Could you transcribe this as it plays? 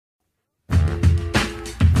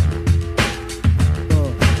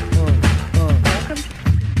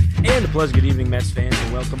Pleasant good evening, Mets fans,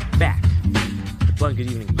 and welcome back to the Pleasant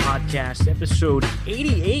Good Evening Podcast, episode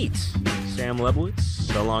 88. Sam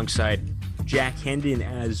Lebowitz alongside Jack Hendon,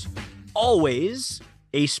 as always.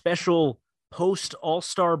 A special post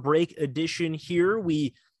All-Star break edition here.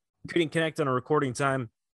 We couldn't connect on a recording time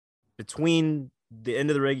between the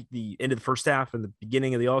end of the end of the first half and the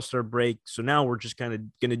beginning of the All-Star break. So now we're just kind of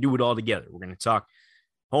going to do it all together. We're going to talk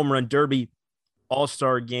Home Run Derby,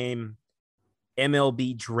 All-Star Game,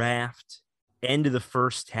 MLB Draft, end of the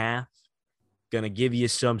first half. Going to give you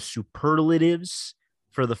some superlatives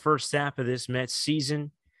for the first half of this Mets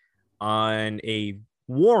season on a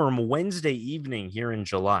warm Wednesday evening here in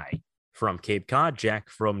July from Cape Cod. Jack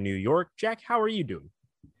from New York. Jack, how are you doing?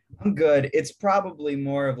 I'm good. It's probably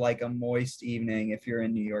more of like a moist evening if you're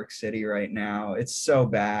in New York City right now. It's so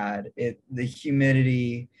bad. The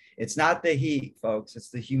humidity, it's not the heat, folks. It's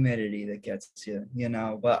the humidity that gets you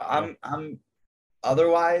know. But I'm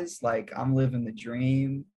otherwise, like, I'm living the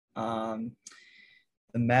dream. The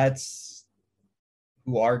Mets,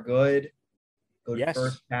 who are good Yes.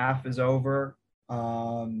 First half is over.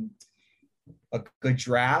 A good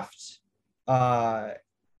draft.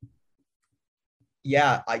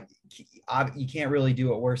 Yeah, you can't really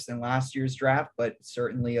do it worse than last year's draft, but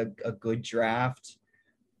certainly a good draft.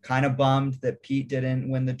 Kind of bummed that Pete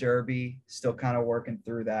didn't win the Derby. Still kind of working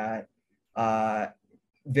through that.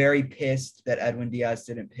 Very pissed that Edwin Diaz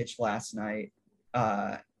didn't pitch last night.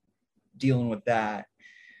 Dealing with that.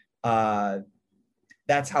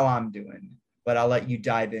 That's how I'm doing. But I'll let you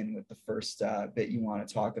dive in with the first bit you want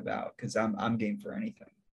to talk about, because I'm game for anything.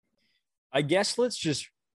 I guess let's just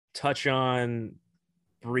touch on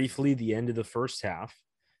briefly the end of the first half.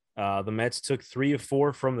 The Mets took 3 of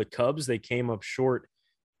 4 from the Cubs. They came up short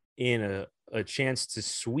in a chance to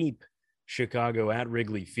sweep Chicago at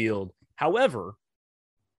Wrigley Field. However,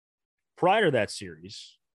 prior to that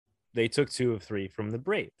series, they took 2 of 3 from the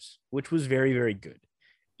Braves, which was very, very good.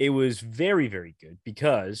 It was very, very good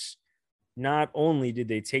because not only did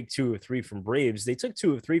they take 2 of 3 from Braves, they took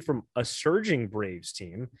 2 of 3 from a surging Braves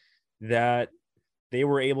team that they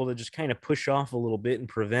were able to just kind of push off a little bit and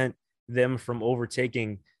prevent them from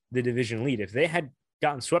overtaking the division lead. If they had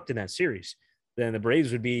gotten swept in that series, then the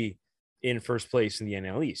Braves would be in first place in the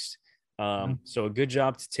NL East. So a good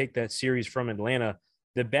job to take that series from Atlanta.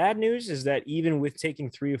 The bad news is that even with taking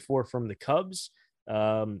 3 of 4 from the Cubs,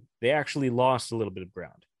 they actually lost a little bit of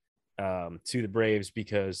ground to the Braves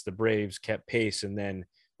because the Braves kept pace. And then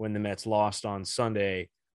when the Mets lost on Sunday,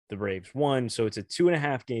 the Braves won. So it's a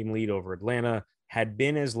 2.5 game lead over Atlanta. Had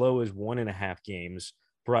been as low as 1.5 games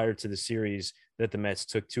prior to the series that the Mets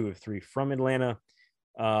took 2 of 3 from Atlanta.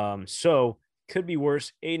 So could be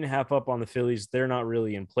worse. 8.5 up on the Phillies. They're not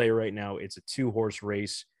really in play right now. It's a 2-horse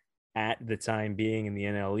race at the time being in the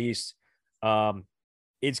NL East.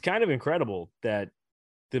 It's kind of incredible that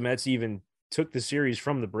the Mets even took the series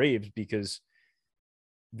from the Braves because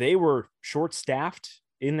they were short-staffed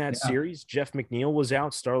in that series. Jeff McNeil was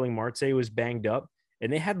out. Starling Marte was banged up.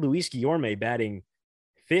 And they had Luis Guillorme batting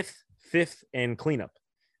fifth, and cleanup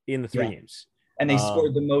in the 3 games. And they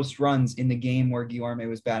scored the most runs in the game where Guillorme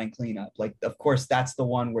was batting cleanup. Like, of course, that's the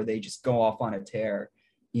one where they just go off on a tear,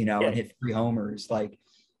 and hit 3 homers. Like,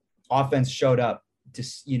 offense showed up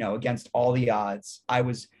just, against all the odds. I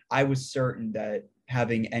was certain that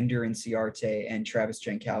having Ender Inciarte and Travis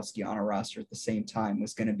Jankowski on a roster at the same time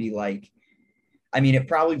was going to be like, it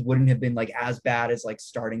probably wouldn't have been like as bad as like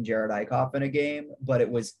starting Jared Eichhoff in a game, but it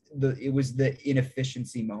was the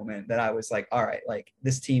inefficiency moment that I was like, all right, like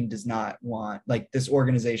this team does not want, like this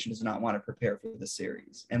organization does not want to prepare for the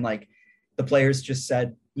series. And like the players just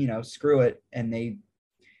said, screw it. And they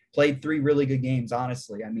played 3 really good games,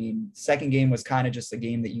 honestly. Second game was kind of just a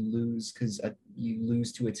game that you lose because you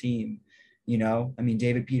lose to a team,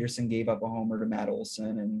 David Peterson gave up a homer to Matt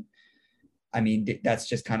Olson, and that's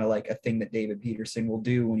just kind of like a thing that David Peterson will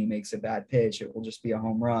do when he makes a bad pitch. It will just be a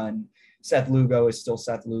home run. Seth Lugo is still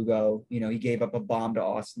Seth Lugo. He gave up a bomb to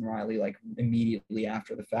Austin Riley like immediately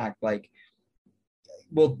after the fact. Like,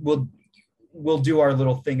 we'll do our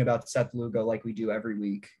little thing about Seth Lugo like we do every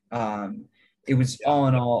week. It was all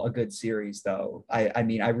in all a good series, though. I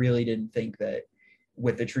really didn't think that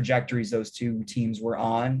with the trajectories those 2 teams were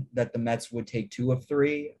on, that the Mets would take 2 of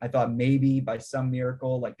 3. I thought maybe by some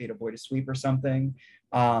miracle, like they'd avoid a sweep or something.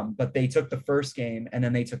 But they took the first game and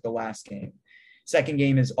then they took the last game. Second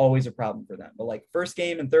game is always a problem for them. But like first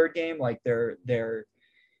game and third game, like they're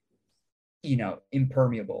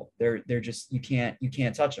impermeable. They're just, you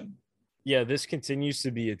can't touch them. Yeah, this continues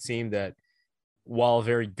to be a team that, while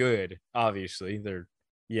very good, obviously, they're,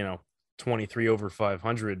 23 over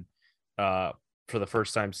 500 for the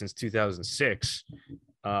first time since 2006.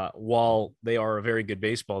 while they are a very good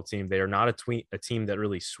baseball team, they are not a team that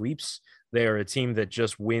really sweeps. They are a team that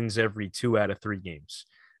just wins every 2 out of 3 games.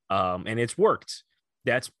 And it's worked.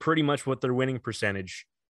 That's pretty much what their winning percentage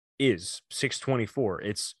is, 624.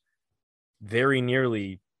 It's very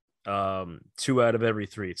nearly 2 out of every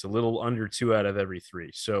 3. It's a little under 2 out of every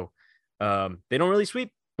 3. So they don't really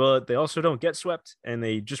sweep, but they also don't get swept, and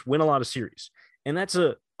they just win a lot of series. And that's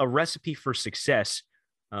a recipe for success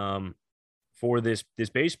for this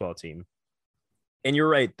baseball team. And you're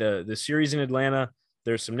right, the series in Atlanta,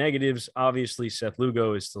 there's some negatives. Obviously, Seth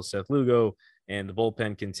Lugo is still Seth Lugo, and the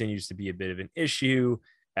bullpen continues to be a bit of an issue,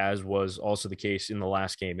 as was also the case in the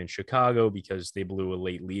last game in Chicago, because they blew a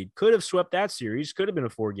late lead. Could have swept that series, could have been a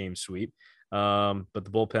 4-game sweep, but the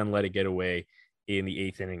bullpen let it get away in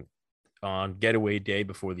the 8th inning on getaway day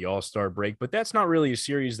before the All-Star break. But that's not really a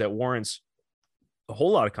series that warrants a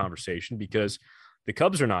whole lot of conversation, because the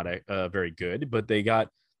Cubs are not very good, but they got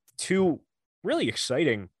 2 really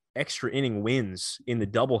exciting extra inning wins in the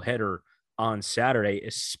doubleheader on Saturday,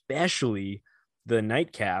 especially the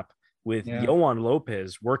nightcap with Yohan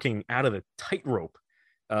Lopez working out of the tightrope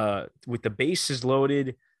with the bases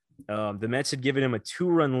loaded. The Mets had given him a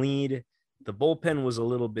 2-run lead. The bullpen was a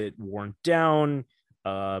little bit worn down.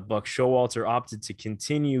 Buck Showalter opted to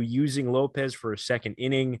continue using Lopez for a 2nd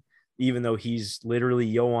inning, even though he's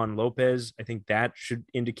literally Yohan Lopez. I think that should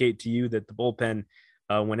indicate to you that the bullpen,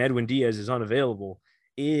 when Edwin Diaz is unavailable,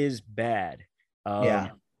 is bad.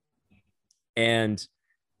 And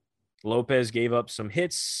Lopez gave up some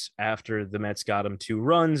hits after the Mets got him 2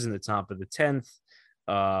 runs in the top of the 10th.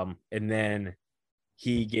 And then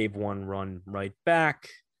he gave 1 run right back.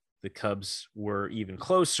 The Cubs were even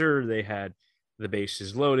closer. They had the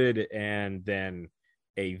bases loaded, and then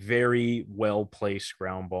a very well-placed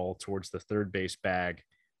ground ball towards the third base bag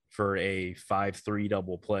for a 5-3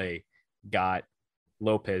 double play got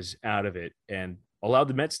Lopez out of it and allowed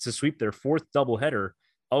the Mets to sweep their 4th doubleheader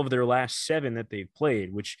of their last 7 that they've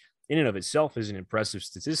played, which in and of itself is an impressive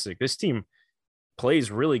statistic. This team plays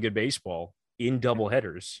really good baseball in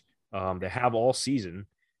doubleheaders. They have all season,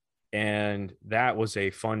 and that was a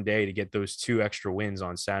fun day to get those 2 extra wins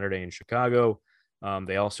on Saturday in Chicago.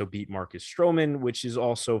 They also beat Marcus Stroman, which is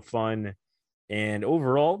also fun. And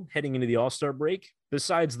overall, heading into the All-Star break,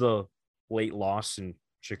 besides the late loss in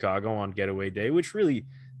Chicago on getaway day, which really,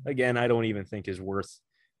 again, I don't even think is worth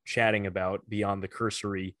chatting about beyond the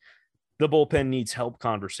cursory, the bullpen needs help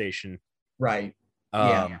conversation. Right.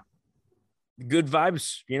 Good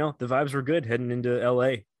vibes. The vibes were good heading into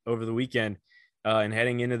LA over the weekend and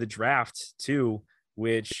heading into the draft too,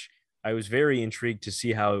 which I was very intrigued to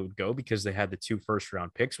see how it would go because they had the 2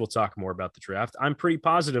 first-round picks. We'll talk more about the draft. I'm pretty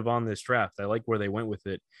positive on this draft. I like where they went with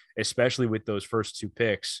it, especially with those first 2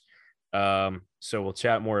 picks. So we'll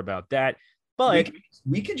chat more about that. But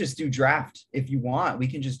we could just do draft if you want. We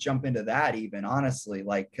can just jump into that even, honestly,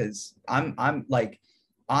 because I'm like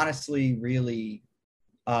honestly really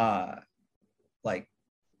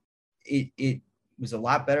it was a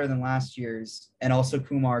lot better than last year's, and also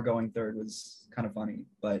Kumar going 3rd was kind of funny,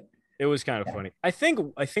 but it was kind of funny. I think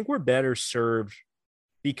we're better served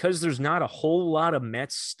because there's not a whole lot of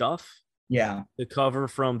Mets stuff to cover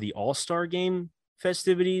from the All-Star game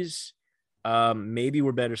festivities. Maybe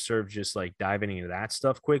we're better served just like diving into that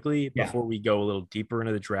stuff quickly before we go a little deeper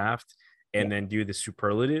into the draft and then do the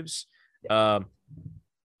superlatives. Obviously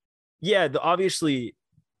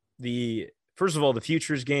first of all, the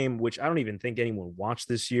Futures game, which I don't even think anyone watched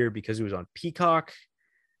this year because it was on Peacock.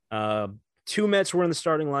 2 Mets were in the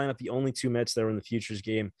starting lineup, the only 2 Mets that were in the Futures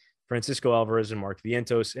game, Francisco Alvarez and Mark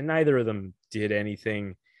Vientos, and neither of them did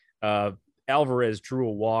anything. Alvarez drew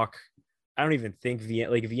a walk. I don't even think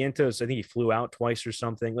Vientos, I think he flew out twice or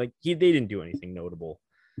something. They didn't do anything notable.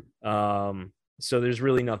 So there's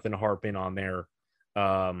really nothing to harp in on there.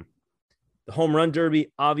 The home run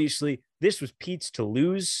derby, obviously, this was Pete's to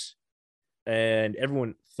lose, and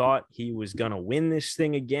everyone thought he was going to win this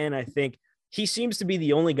thing again. I think he seems to be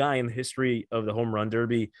the only guy in the history of the home run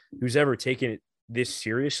derby who's ever taken it this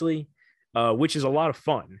seriously, which is a lot of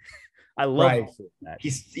fun. I love that.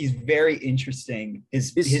 He's very interesting.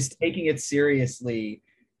 His taking it seriously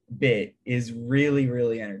bit is really,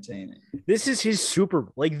 really entertaining. This is his Super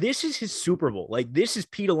Bowl. This is his Super Bowl. This is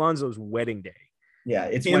Pete Alonso's wedding day. Yeah,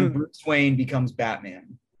 it's when Bruce Wayne becomes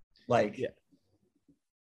Batman.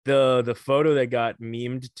 The photo that got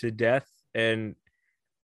memed to death and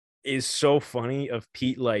is so funny of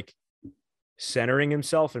Pete centering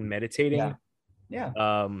himself and meditating.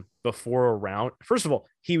 Before a round. First of all,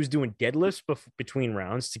 he was doing deadlifts between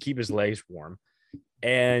rounds to keep his legs warm,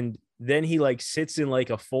 and then he sits in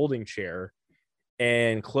a folding chair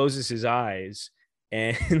and closes his eyes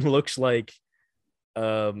and looks like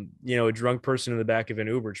a drunk person in the back of an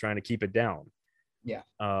Uber trying to keep it down. Yeah.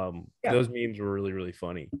 Those memes were really, really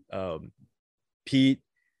funny. Pete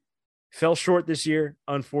fell short this year,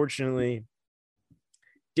 unfortunately.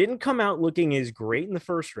 Didn't come out looking as great in the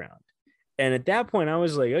first round. And at that point, I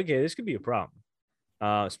was like, okay, this could be a problem,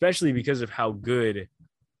 especially because of how good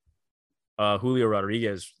Julio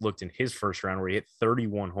Rodriguez looked in his first round, where he hit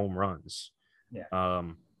 31 home runs. Yeah.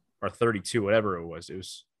 Or 32, whatever it was. It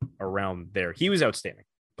was around there. He was outstanding.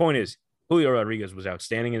 Point is, Julio Rodriguez was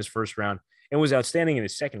outstanding in his first round and was outstanding in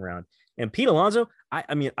his second round. And Pete Alonso,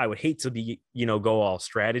 I mean, I would hate to be, go all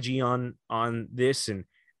strategy on this and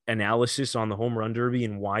analysis on the home run derby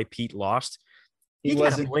and why Pete lost. He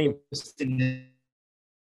wasn't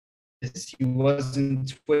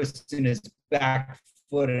twisting his back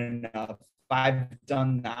foot enough. I've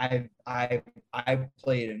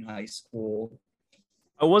played in high school.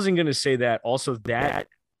 I wasn't going to say that. Also, that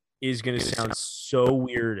is going to sound so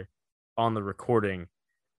weird on the recording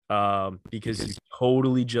because he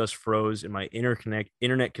totally just froze and my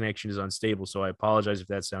internet connection is unstable. So I apologize if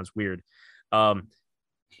that sounds weird. I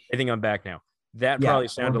think I'm back now. That probably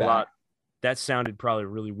sounded a lot. That sounded probably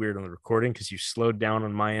really weird on the recording because you slowed down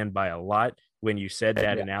on my end by a lot when you said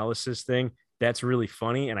that analysis thing. That's really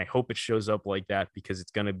funny. And I hope it shows up like that because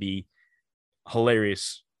it's going to be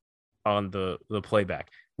hilarious on the playback.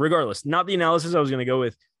 Regardless, not the analysis I was going to go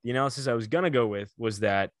with. The analysis I was going to go with was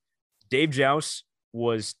that Dave Joust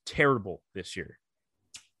was terrible this year.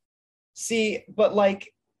 See, but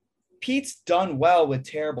like Pete's done well with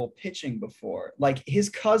terrible pitching before. Like his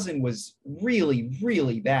cousin was really,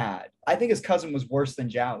 really bad. I think his cousin was worse than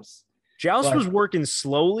Joust. Joust was working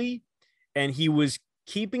slowly and he was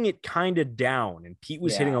keeping it kind of down, and Pete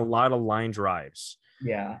was hitting a lot of line drives.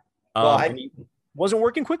 Yeah. And he wasn't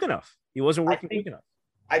working quick enough. Quick enough.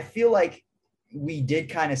 I feel like we did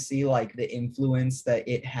kind of see like the influence that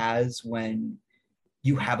it has when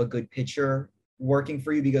you have a good pitcher working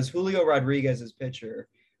for you, because Julio Rodriguez's pitcher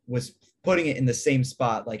was putting it in the same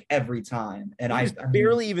spot like every time. And I was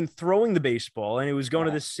barely even throwing the baseball, and it was going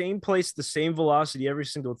to the same place, the same velocity every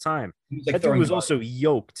single time. That dude was also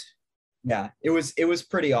yoked. Yeah, it was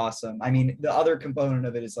pretty awesome. I mean, the other component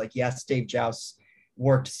of it is like, yes, Dave Joust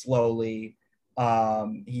worked slowly.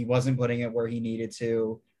 He wasn't putting it where he needed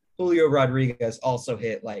to. Julio Rodriguez also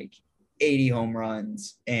hit like 80 home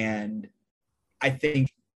runs, and I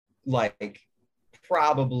think like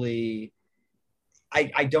probably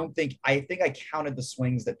I think I counted the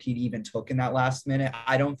swings that Pete even took in that last minute.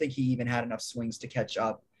 I don't think he even had enough swings to catch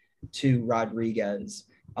up to Rodriguez,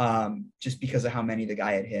 just because of how many the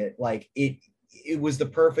guy had hit. Like it was the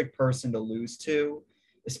perfect person to lose to,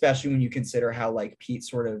 especially when you consider how like Pete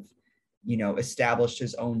sort of, established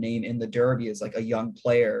his own name in the Derby as like a young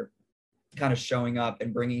player, kind of showing up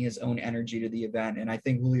and bringing his own energy to the event. And I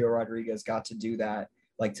think Julio Rodriguez got to do that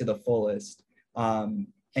like to the fullest. And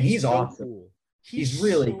he's so awesome. Cool. He's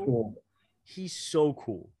really cool. He's so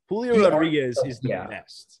cool. Julio Rodriguez is the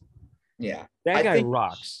best. Yeah. That guy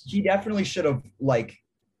rocks. He definitely should have like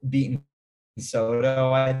beaten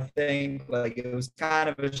Soto, I think. Like it was kind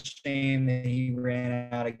of a shame that he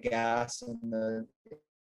ran out of gas in the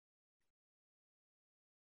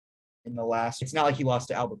last. It's not like he lost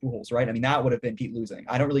to Albert Pujols, right? I mean, that would have been Pete losing.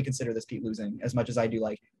 I don't really consider this Pete losing as much as I do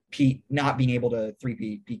like Pete not being able to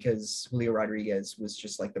three-peat because Julio Rodriguez was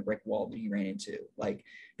just like the brick wall that he ran into. Like,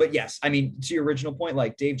 but yes, I mean, to your original point,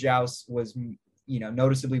 like Dave Joust was,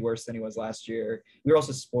 noticeably worse than he was last year. We were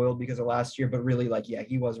also spoiled because of last year, but really like, yeah,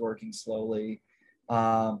 he was working slowly.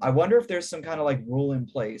 I wonder if there's some kind of like rule in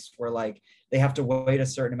place where like they have to wait a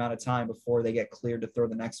certain amount of time before they get cleared to throw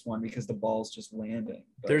the next one because the ball's just landing.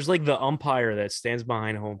 But there's like the umpire that stands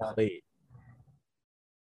behind home plate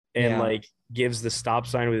and like gives the stop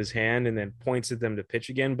sign with his hand and then points at them to pitch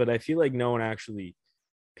again. But I feel like no one actually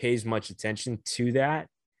pays much attention to that.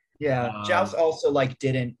 Yeah. Joust also like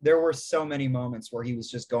there were so many moments where he was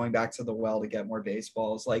just going back to the well to get more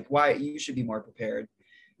baseballs. Like why you should be more prepared.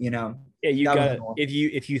 Yeah, you got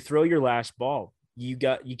if you throw your last ball, you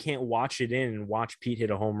can't watch it in and watch Pete hit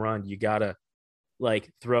a home run. You gotta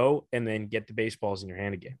like throw and then get the baseballs in your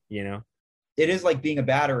hand again. It is like being a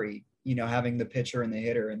battery. Having the pitcher and the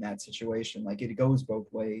hitter in that situation, like it goes both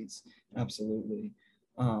ways. Absolutely.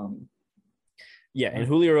 And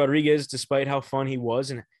Julio Rodriguez, despite how fun he was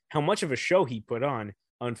and how much of a show he put on,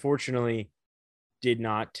 unfortunately, did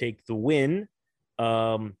not take the win.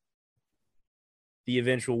 The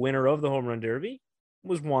eventual winner of the home run derby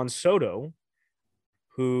was Juan Soto,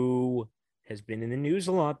 who has been in the news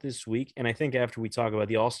a lot this week. And I think after we talk about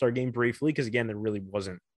the All-Star game briefly, because again, there really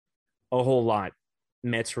wasn't a whole lot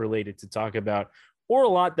Mets related to talk about, or a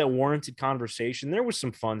lot that warranted conversation. There was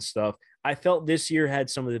some fun stuff. I felt this year had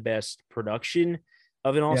some of the best production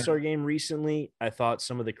of an all-star game recently. I thought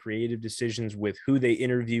some of the creative decisions with who they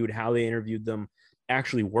interviewed, how they interviewed them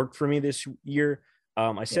actually worked for me this year.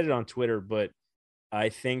 I said it on Twitter, but I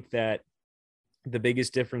think that the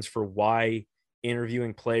biggest difference for why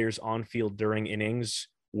interviewing players on field during innings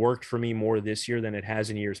worked for me more this year than it has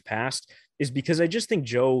in years past is because I just think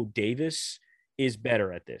Joe Davis is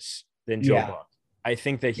better at this than Joe Buck. I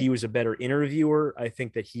think that he was a better interviewer. I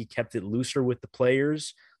think that he kept it looser with the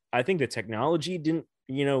players. I think the technology didn't,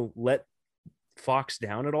 let Fox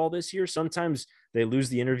down at all this year. Sometimes they lose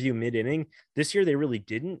the interview mid-inning. This year they really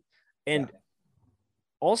didn't. And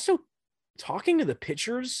also talking to the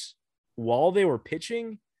pitchers while they were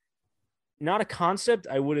pitching, not a concept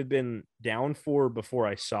I would have been down for before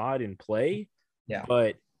I saw it in play. Yeah.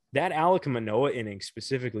 But that Alek Manoah inning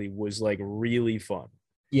specifically was like really fun.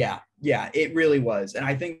 Yeah, it really was. And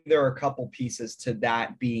I think there are a couple pieces to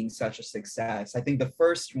that being such a success. I think the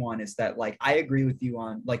first one is that, like, I agree with you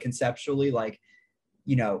on, like, conceptually, like,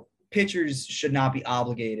 pitchers should not be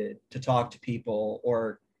obligated to talk to people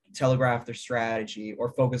or telegraph their strategy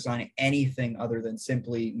or focus on anything other than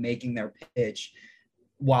simply making their pitch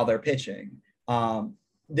while they're pitching.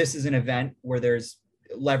 This is an event where there's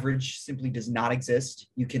leverage simply does not exist.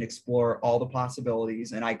 You can explore all the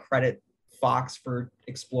possibilities, and I credit Fox for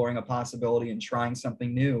exploring a possibility and trying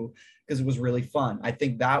something new because it was really fun. I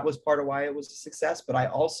think that was part of why it was a success, but I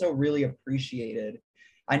also really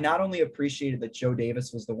I not only appreciated that Joe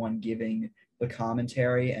Davis was the one giving the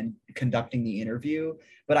commentary and conducting the interview,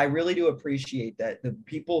 but I really do appreciate that the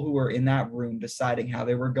people who were in that room deciding how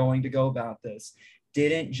they were going to go about this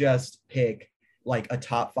didn't just pick like a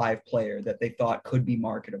top 5 player that they thought could be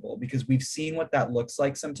marketable, because we've seen what that looks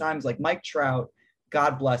like sometimes. Like Mike Trout,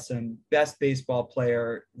 God bless him, best baseball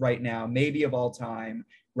player right now, maybe of all time,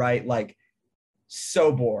 right? Like,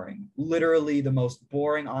 so boring. Literally the most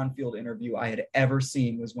boring on-field interview I had ever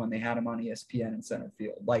seen was when they had him on ESPN in center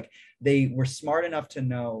field. Like, they were smart enough to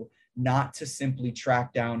know not to simply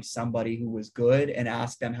track down somebody who was good and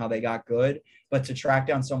ask them how they got good, but to track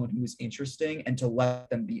down someone who was interesting and to let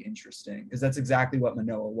them be interesting. Because that's exactly what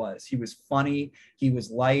Manoah was. He was funny, he was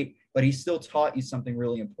light, but he still taught you something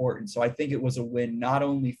really important. So I think it was a win, not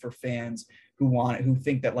only for fans who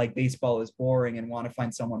think that like baseball is boring and want to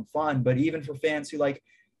find someone fun, but even for fans who like,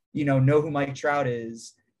 know who Mike Trout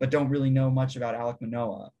is, but don't really know much about Alek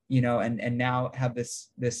Manoah, and now have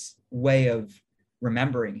this way of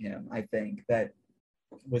remembering him. I think that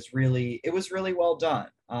was really well done.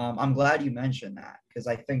 I'm glad you mentioned that, because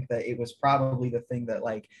I think that it was probably the thing that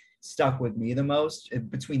like stuck with me the most,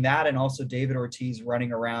 between that and also David Ortiz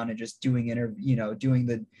running around and just doing doing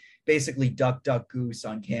the basically duck goose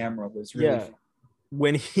on camera was really fun.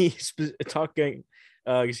 When he talking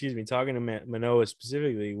to Manoah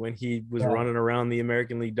specifically, when he was running around the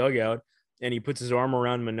American League dugout and he puts his arm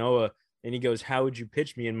around Manoah and he goes, "How would you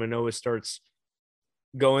pitch me?" And Manoah starts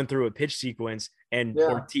going through a pitch sequence, and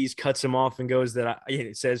Ortiz cuts him off and goes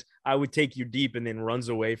it says, "I would take you deep," and then runs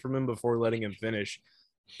away from him before letting him finish.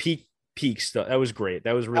 Peak stuff. That was great.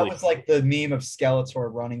 That was really that was like the meme of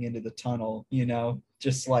Skeletor running into the tunnel,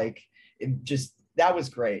 just like that was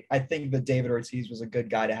great. I think that David Ortiz was a good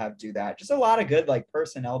guy to have do that. Just a lot of good like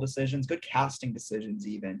personnel decisions, good casting decisions,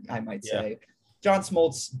 even I might say. John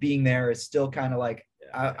Smoltz being there is still kind of like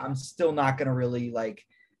I'm still not gonna really like.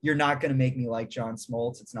 You're not gonna make me like John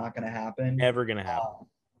Smoltz. It's not gonna happen. Never gonna happen.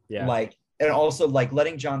 And also like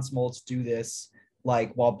letting John Smoltz do this,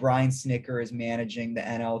 like while Brian Snicker is managing the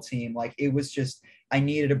NL team, like it was just, I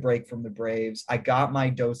needed a break from the Braves. I got my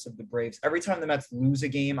dose of the Braves. Every time the Mets lose a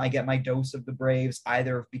game, I get my dose of the Braves,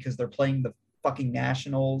 either because they're playing the fucking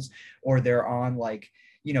Nationals or they're on like,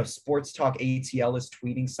 Sports Talk ATL is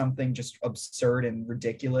tweeting something just absurd and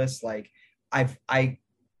ridiculous. Like I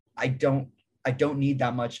don't need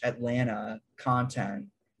that much Atlanta content.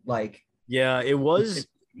 Like, it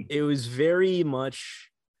was very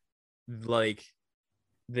much like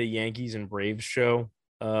the Yankees and Braves show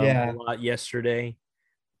a lot yesterday,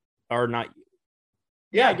 or not.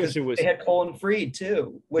 I guess it was. They had Cole and Freed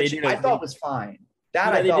too, which I thought was fine.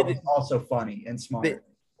 I thought was also funny and smart.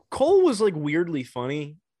 Cole was like weirdly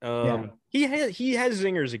funny. He has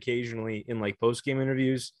zingers occasionally in like post game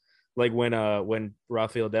interviews, like when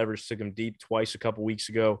Rafael Devers took him deep twice a couple weeks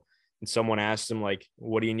ago, and someone asked him like,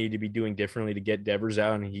 "What do you need to be doing differently to get Devers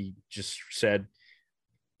out?" And he just said,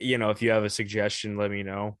 "If you have a suggestion, let me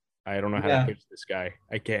know. I don't know how to pitch this guy.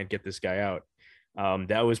 I can't get this guy out."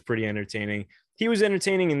 That was pretty entertaining. He was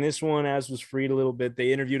entertaining in this one, as was Freed a little bit.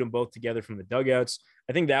 They interviewed them both together from the dugouts.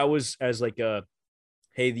 I think that was as like a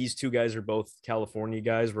hey, these two guys are both California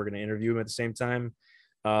guys. We're going to interview them at the same time.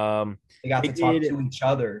 They got They to talk did, to each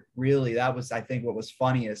other. Really, that was, I think, what was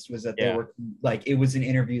funniest was that they yeah. were like, it was an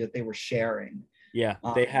interview that they were sharing. Yeah,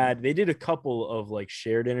 they did a couple of like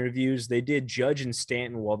shared interviews. They did Judge and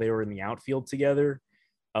Stanton while they were in the outfield together,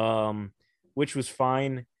 um, which was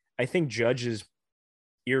fine. I think Judge's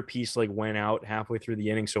earpiece like went out halfway through the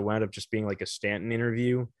inning, so it wound up just being like a Stanton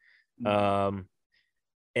interview. Um,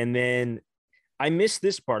 and then I missed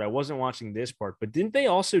this part. I wasn't watching this part, but didn't they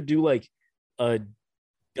also do like a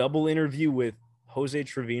double interview with Jose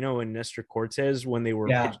Trevino and Nestor Cortez when they were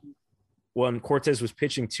Yeah. pitching, when Cortez was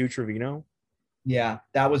pitching to Trevino? Yeah,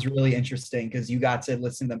 that was really interesting because you got to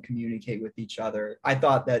listen to them communicate with each other. I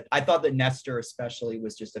thought that Nestor especially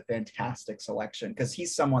was just a fantastic selection because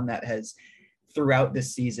he's someone that has throughout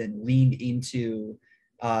this season leaned into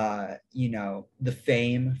the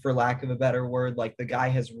fame, for lack of a better word. Like the guy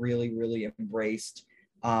has really, really embraced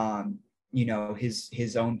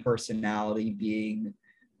his own personality being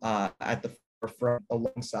at the forefront,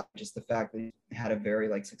 alongside just the fact that he had a very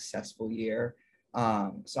like successful year.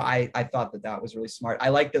 So I thought that was really smart. I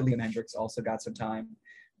like that Liam Hendricks also got some time.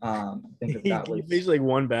 I think that He was, faced like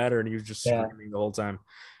one batter and he was just yeah, screaming the whole time.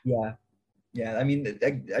 yeah, yeah. I mean,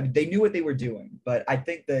 they knew what they were doing, but I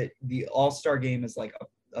think that the All-Star game is like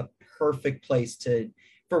a perfect place to,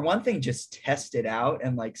 for one thing, just test it out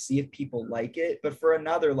and like see if people like it. But for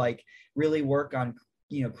another, like really work on,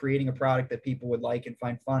 creating a product that people would like and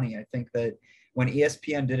find funny. I think that when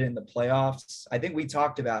ESPN did it in the playoffs, I think we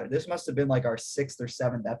talked about it. This must have been like our 6th or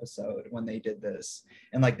 7th episode when they did this.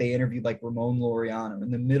 And like they interviewed like Ramon Laureano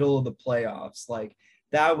in the middle of the playoffs. Like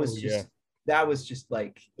that was just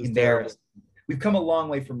like embarrassing. We've come a long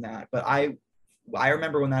way from that. But I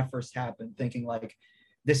remember when that first happened thinking like,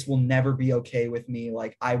 this will never be okay with me.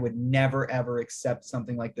 Like I would never, ever accept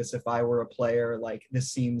something like this if I were a player. Like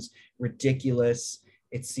this seems ridiculous.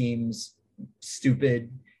 It seems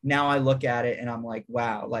stupid. Now I look at it and I'm like,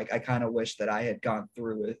 wow, like I kind of wish that I had gone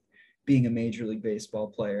through with being a Major League Baseball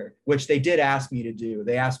player, which they did ask me to do.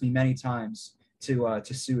 They asked me many times to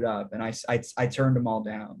suit up, and I turned them all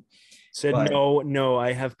down. Said But no,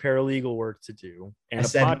 I have paralegal work to do and I a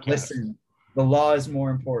said, podcast. listen, the law is more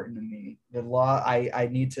important to me. The law, I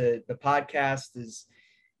need to, the podcast is,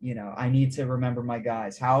 I need to remember my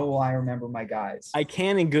guys. How will I remember my guys? I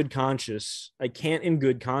can't in good conscience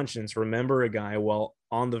remember a guy while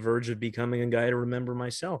on the verge of becoming a guy to remember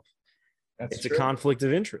myself. It's true. A conflict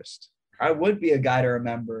of interest. I would be a guy to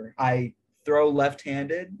remember. I throw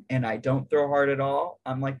left-handed and I don't throw hard at all.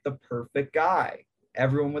 I'm like the perfect guy.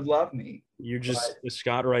 Everyone would love me. You're just a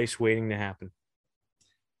Scott Rice waiting to happen.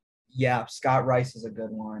 Yeah, Scott Rice is a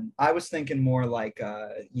good one. I was thinking more like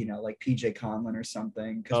like PJ Conlon or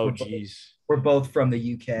something, because we're both from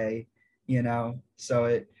the UK,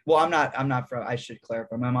 So I'm not from, I should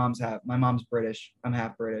clarify. My mom's British. I'm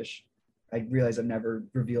half British. I realize I've never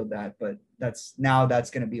revealed that, but that's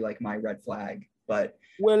going to be like my red flag. But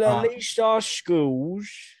well, at least our schools.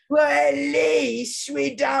 Well, at least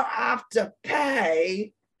we don't have to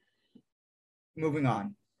pay. Moving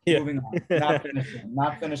on. Yeah. Moving on.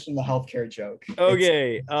 Not finishing the healthcare joke.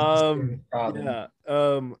 Okay. Yeah.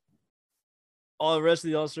 All the rest of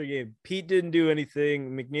the All-Star game, Pete didn't do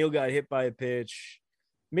anything. McNeil got hit by a pitch.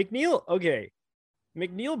 McNeil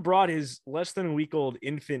brought his less than a week old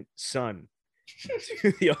infant son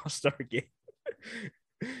to the All-Star game,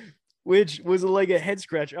 which was like a head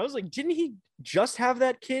scratcher. I was like, didn't he just have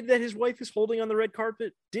that kid that his wife is holding on the red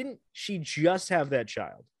carpet? Didn't she just have that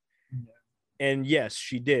child? And yes,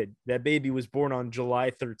 she did. That baby was born on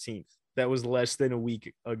July 13th. That was less than a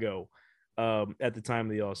week ago, at the time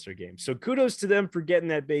of the All-Star game. So kudos to them for getting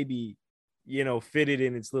that baby, fitted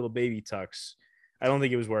in its little baby tux. I don't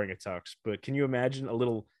think it was wearing a tux, but can you imagine a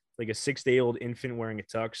little, like a 6-day-old infant wearing a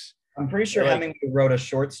tux? I'm pretty sure Hemingway wrote a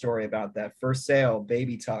short story about that. First sale,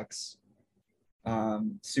 baby tux,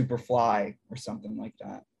 super fly or something like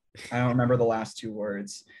that. I don't remember the last 2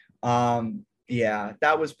 words. Yeah,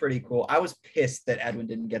 that was pretty cool. I was pissed that Edwin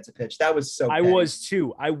didn't get to pitch. That was so petty. I was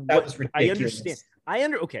too. That was ridiculous. I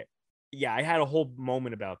understand. Okay. Yeah, I had a whole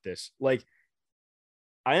moment about this. Like,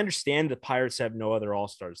 I understand the Pirates have no other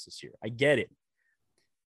All-Stars this year. I get it.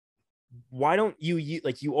 Why don't you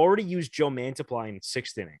already used Joe Mantiply in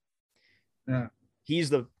 6th inning? Yeah. He's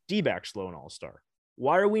the D-backs lone All-Star.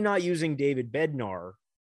 Why are we not using David Bednar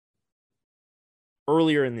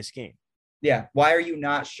earlier in this game? Yeah. Why are you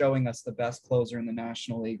not showing us the best closer in the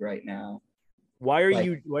National League right now? Why have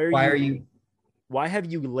you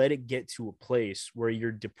let it get to a place where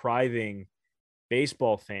you're depriving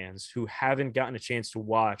baseball fans who haven't gotten a chance to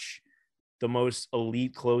watch the most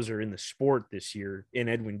elite closer in the sport this year in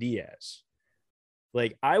Edwin Diaz.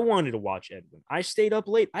 Like, I wanted to watch Edwin. I stayed up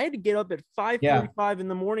late. I had to get up at 5:45 in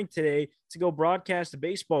the morning today to go broadcast a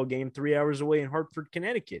baseball game 3 hours away in Hartford,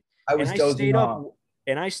 Connecticut. I was dozing off.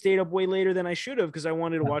 I stayed up way later than I should have because I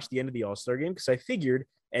wanted to watch the end of the All-Star game because I figured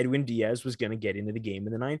Edwin Diaz was going to get into the game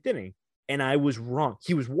in the 9th inning. And I was wrong.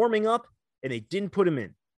 He was warming up and they didn't put him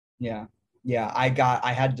in. Yeah. Yeah.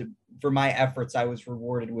 I had to, for my efforts, I was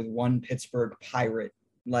rewarded with one Pittsburgh Pirate.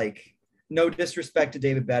 Like, no disrespect to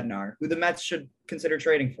David Bednar, who the Mets should consider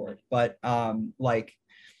trading for. But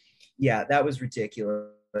yeah, that was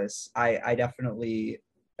ridiculous. I definitely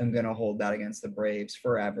am going to hold that against the Braves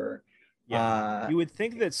forever. Yeah. You would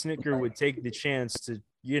think that Snitker would take the chance to,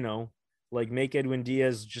 like make Edwin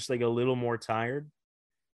Diaz just like a little more tired.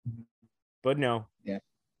 But no. Yeah.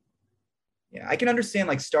 Yeah. I can understand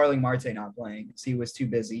like Starling Marte not playing because he was too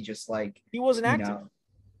busy. Just like he wasn't active.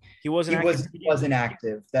 He wasn't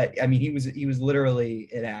active. He was literally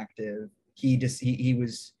inactive. He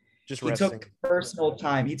took personal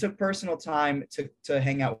time. He took personal time to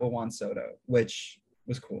hang out with Juan Soto, which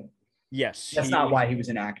was cool. Yes. That's not why he was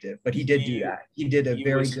inactive, but he did do that. He did a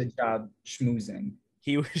very good job schmoozing.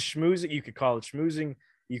 He was schmoozing. You could call it schmoozing.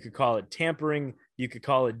 You could call it tampering. You could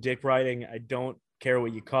call it dick riding. I don't care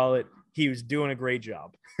what you call it. He was doing a great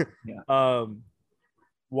job. Yeah.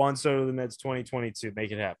 Juan Soto, the Mets 2022.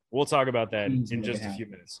 Make it happen. We'll talk about that in just a few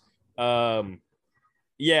minutes.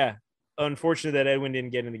 Yeah. Unfortunate that Edwin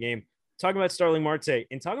didn't get in the game. Talking about Starling Marte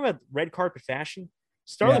and talking about red carpet fashion,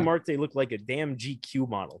 Starling Marte looked like a damn GQ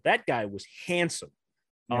model. That guy was handsome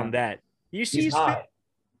on that. You see his fit?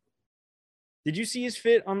 Did you see his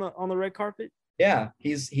fit on the red carpet? Yeah,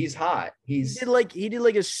 he's hot. He did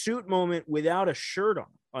like a suit moment without a shirt on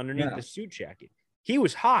underneath the suit jacket. He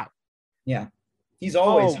was hot. Yeah. He's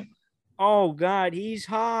always oh God, he's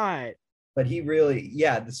hot. But he really,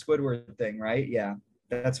 the Squidward thing, right? Yeah.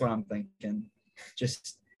 That's what I'm thinking.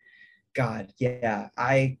 Just God, yeah.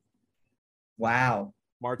 Wow.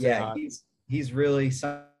 Marte hot. He's really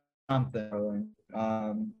something.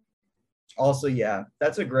 Also, yeah,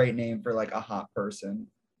 that's a great name for like a hot person.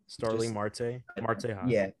 Starling Marte. Marte hot.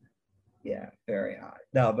 Yeah, very hot.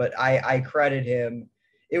 No, but I credit him.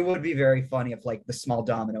 It would be very funny if like the small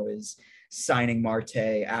domino is signing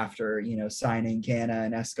Marte after, signing Canna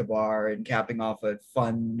and Escobar and capping off a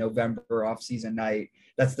fun November offseason night.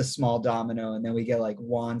 That's the small domino. And then we get like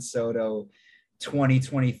Juan Soto,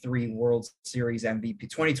 2023 World Series MVP,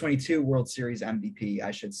 2022 World Series MVP,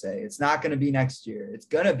 I should say. It's not going to be next year. It's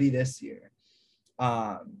going to be this year.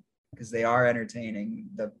 Because they are entertaining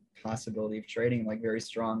the possibility of trading like very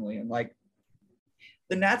strongly. And like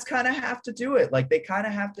the Nats kind of have to do it. Like they kind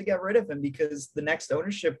of have to get rid of him because the next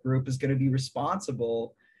ownership group is going to be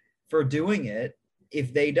responsible for doing it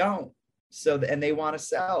if they don't. And they want to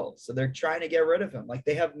sell. So they're trying to get rid of him. Like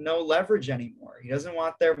they have no leverage anymore. He doesn't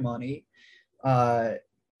want their money.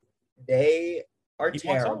 They are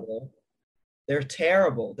terrible. They're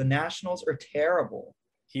terrible. The Nationals are terrible.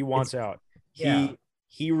 He wants out.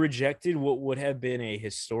 He rejected what would have been a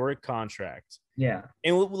historic contract. Yeah.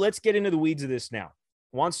 And let's get into the weeds of this now.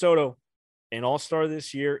 Juan Soto, an all-star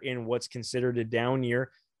this year in what's considered a down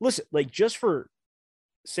year. Listen, like just for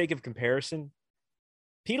sake of comparison,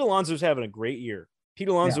 Pete Alonso's having a great year. Pete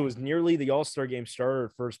Alonso was nearly the all-star game starter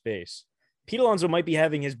at first base. Pete Alonso might be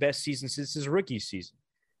having his best season since his rookie season.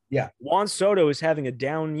 Yeah. Juan Soto is having a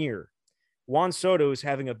down year. Juan Soto is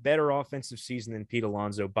having a better offensive season than Pete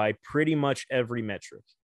Alonso by pretty much every metric.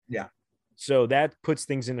 Yeah. So that puts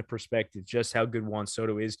things into perspective, just how good Juan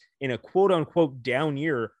Soto is in a quote unquote down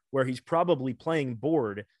year where he's probably playing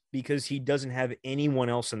bored because he doesn't have anyone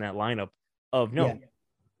else in that lineup of note.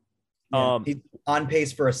 He's on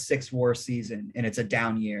pace for a 6 WAR season and it's a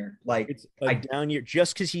down year. Like it's a down year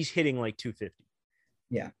just because he's hitting like 250.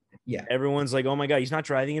 Yeah. Yeah. Everyone's like, oh my God, he's not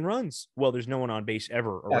driving in runs. Well, there's no one on base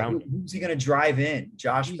ever around him. Who's he going to drive in?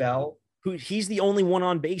 Josh Bell? He's the only one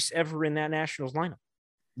on base ever in that Nationals lineup.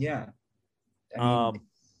 Yeah. Bad.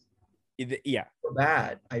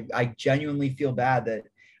 I genuinely feel bad that,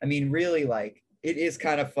 really like it is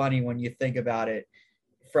kind of funny when you think about it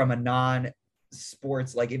from a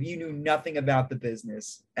non-sports, like if you knew nothing about the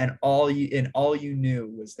business and all you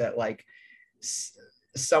knew was that like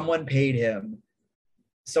someone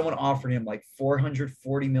offered him like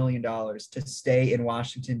 $440 million to stay in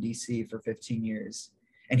Washington, D.C. for 15 years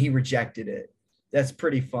and he rejected it. That's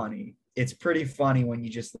pretty funny. It's pretty funny when you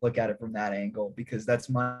just look at it from that angle because that's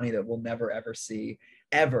money that we'll never, ever see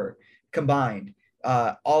ever combined.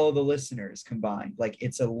 All of the listeners combined. Like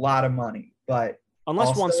it's a lot of money, but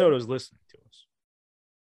unless Juan Soto's listening to us.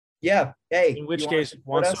 Yeah. Hey, In which you want to case,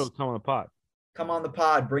 support Juan us? Soto come on the pod. Come on the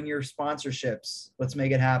pod. Bring your sponsorships. Let's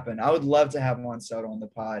make it happen. I would love to have Juan Soto on the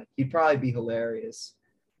pod. He'd probably be hilarious.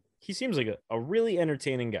 He seems like a really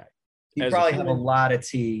entertaining guy. He'd As a probably have a human, lot of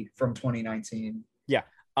tea from 2019. yeah.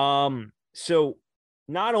 So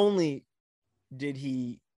not only did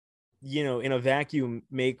he, in a vacuum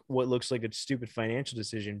make what looks like a stupid financial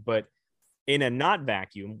decision, but in a not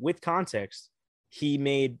vacuum with context, he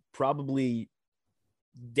made probably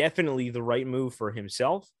definitely the right move for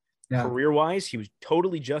himself. Yeah. Career wise, he was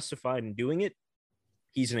totally justified in doing it.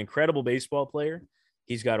 He's an incredible baseball player.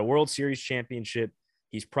 He's got a World Series championship.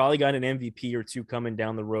 He's probably got an MVP or two coming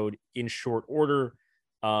down the road in short order.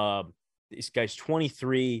 This guy's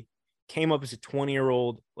 23, came up as a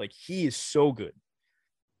 20-year-old. Like, he is so good.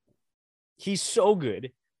 He's so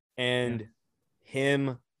good. And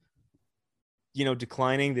him,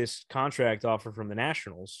 declining this contract offer from the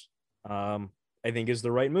Nationals, I think is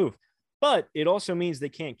the right move. But it also means they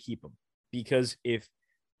can't keep him, because if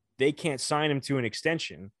they can't sign him to an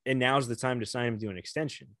extension, and now's the time to sign him to an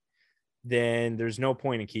extension, then there's no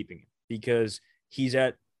point in keeping him, because he's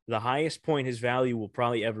at the highest point his value will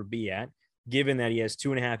probably ever be at, given that he has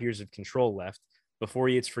 2.5 years of control left before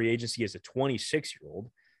he hits free agency as a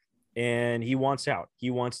 26-year-old. And he wants out.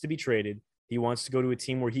 He wants to be traded. He wants to go to a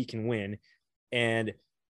team where he can win. And,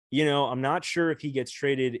 I'm not sure if he gets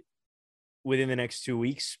traded within the next 2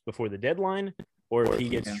 weeks before the deadline, or if he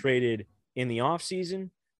gets traded in the offseason.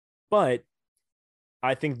 But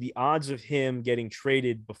I think the odds of him getting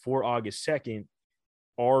traded before August 2nd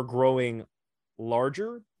are growing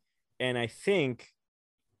larger. And I think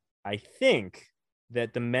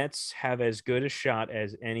that the Mets have as good a shot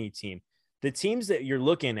as any team. The teams that you're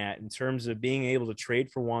looking at in terms of being able to trade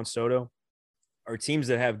for Juan Soto are teams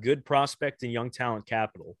that have good prospect and young talent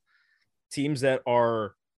capital, teams that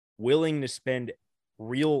are willing to spend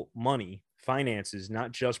real money, finances,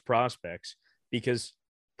 not just prospects, because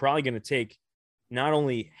probably going to take not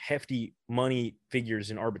only hefty money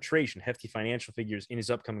figures in arbitration, hefty financial figures in his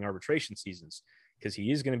upcoming arbitration seasons, because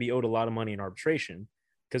he is going to be owed a lot of money in arbitration,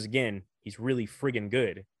 because again, he's really friggin'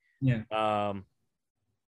 good. Yeah.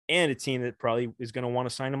 And a team that probably is going to want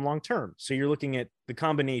to sign him long term. So you're looking at the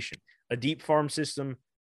combination, a deep farm system,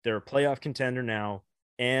 they're a playoff contender now,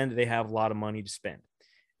 and they have a lot of money to spend.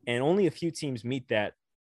 And only a few teams meet that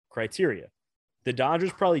criteria. The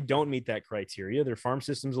Dodgers probably don't meet that criteria. Their farm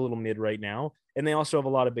system's a little mid right now, and they also have a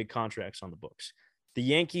lot of big contracts on the books. The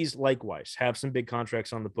Yankees, likewise, have some big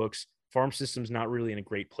contracts on the books. Farm system's not really in a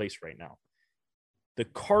great place right now. The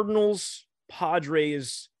Cardinals,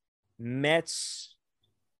 Padres, Mets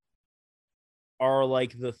are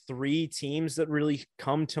like the three teams that really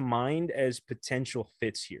come to mind as potential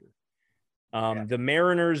fits here. The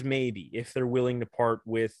Mariners, maybe, if they're willing to part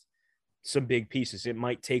with some big pieces. It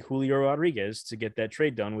might take Julio Rodriguez to get that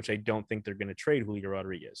trade done, which I don't think they're going to trade Julio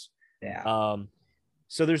Rodriguez. Yeah.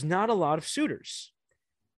 So there's not a lot of suitors.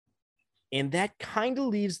 And that kind of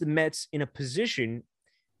leaves the Mets in a position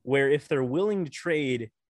where if they're willing to trade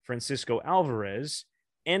Francisco Alvarez,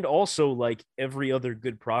 and also like every other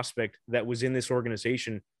good prospect that was in this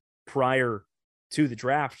organization prior to the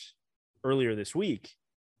draft earlier this week,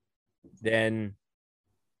 then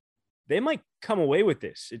they might come away with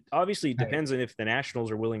this. It obviously depends on if the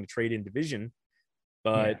Nationals are willing to trade in division.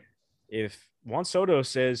 But if Juan Soto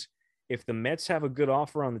says, if the Mets have a good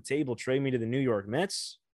offer on the table, trade me to the New York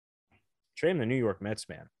Mets, trade him the New York Mets,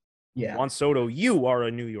 man. Yeah. Juan Soto, you are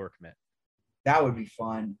a New York Met. That would be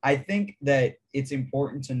fun. I think that it's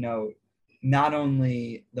important to note not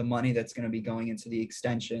only the money that's going to be going into the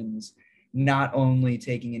extensions, not only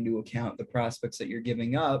taking into account the prospects that you're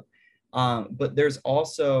giving up, but there's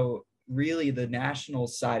also really the national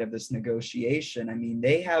side of this negotiation. I mean,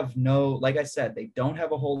 they have like I said, they don't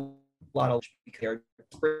have a whole lot of, because they're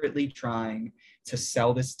desperately trying to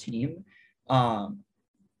sell this team.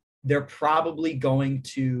 They're probably going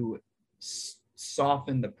to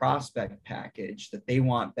soften the prospect package that they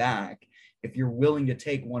want back if you're willing to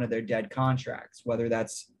take one of their dead contracts, whether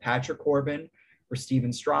that's Patrick Corbin or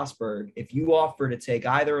Steven Strasburg. If you offer to take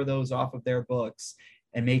either of those off of their books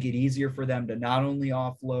and make it easier for them to not only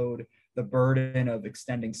offload the burden of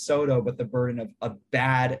extending Soto, but the burden of a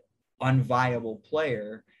bad, unviable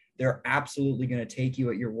player, they're absolutely going to take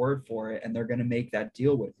you at your word for it, and they're going to make that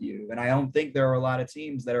deal with you. And I don't think there are a lot of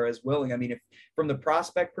teams that are as willing. I mean, if from the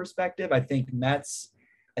prospect perspective, I think Mets,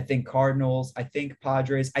 I think Cardinals, I think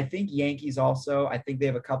Padres, I think Yankees also. I think they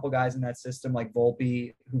have a couple guys in that system like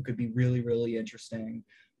Volpe who could be really, really interesting.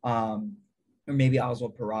 Or maybe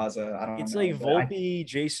Oswald Peraza. I don't know. It's like Volpe,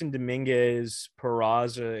 Jason Dominguez,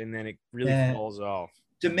 Peraza, and then it really falls off.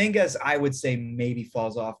 Dominguez, I would say maybe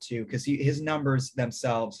falls off too, because his numbers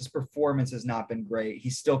themselves, his performance has not been great.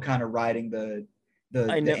 He's still kind of riding the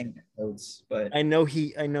anecdotes, but I know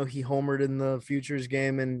he homered in the futures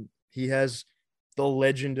game, and he has the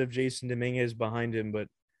legend of Jason Dominguez behind him, but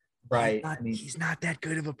right. He's not that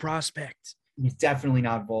good of a prospect. He's definitely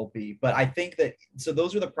not Volpe, but I think that so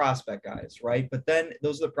those are the prospect guys, right? But then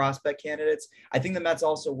those are the prospect candidates. I think the Mets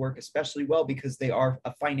also work especially well because they are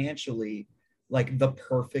financially like the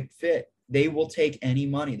perfect fit. They will take any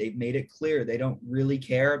money. They've made it clear they don't really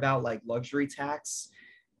care about like luxury taxes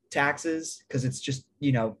because it's just,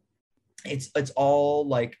 it's all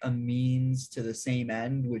like a means to the same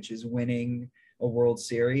end, which is winning a World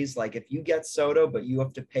Series. Like if you get Soto, but you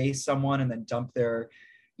have to pay someone and then dump their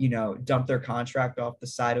contract off the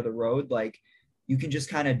side of the road, like you can just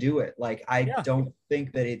kind of do it. Like I don't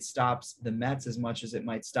think that it stops the Mets as much as it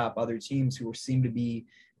might stop other teams who seem to be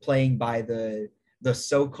playing by the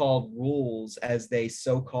so-called rules as they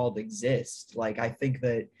so-called exist. Like I think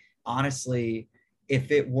that honestly, if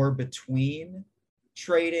it were between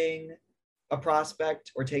trading a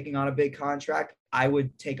prospect or taking on a big contract, I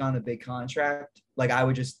would take on the big contract. Like I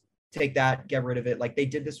would just take that, get rid of it. Like they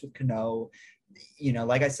did this with Cano.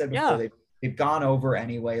 Like I said before, they've gone over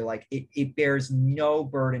anyway. Like it bears no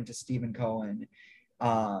burden to Stephen Cohen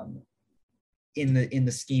in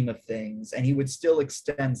the scheme of things, and he would still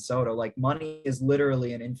extend Soto. Like money is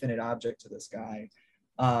literally an infinite object to this guy.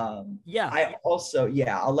 I also,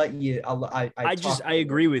 I'll let you. I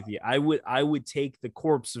agree with you. I would take the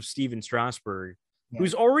corpse of Steven Strasburg,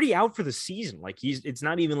 who's already out for the season. Like it's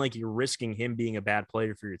not even like you're risking him being a bad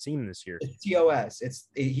player for your team this year. It's TOS.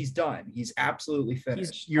 He's done. He's absolutely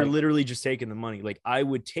finished. You're literally just taking the money. Like I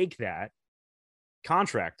would take that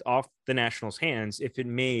contract off the Nationals' hands if it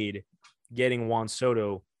made getting Juan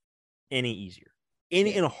Soto any easier.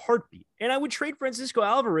 In a heartbeat. And I would trade Francisco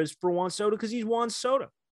Alvarez for Juan Soto because he's Juan Soto.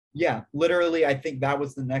 Yeah, literally, I think that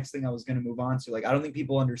was the next thing I was going to move on to. Like, I don't think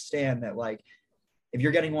people understand that, like, if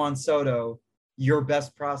you're getting Juan Soto, your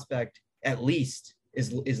best prospect at least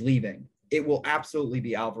is leaving. It will absolutely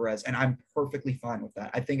be Alvarez, and I'm perfectly fine with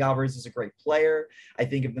that. I think Alvarez is a great player. I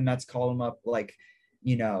think if the Mets call him up, like,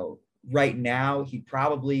 right now, he'd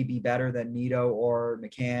probably be better than Nito or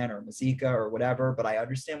McCann or Mazika or whatever, but I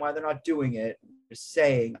understand why they're not doing it. Just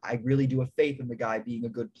saying, I really do have faith in the guy being a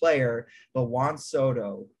good player, but Juan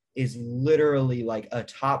Soto is literally like a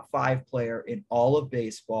top 5 player in all of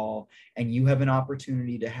baseball, and you have an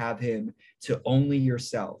opportunity to have him to only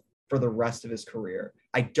yourself for the rest of his career.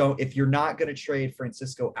 If you're not going to trade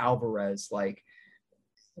Francisco Alvarez, like,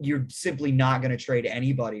 you're simply not going to trade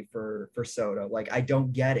anybody for Soto. Like, I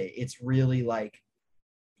don't get it. It's really like,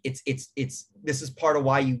 this is part of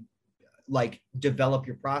why you like develop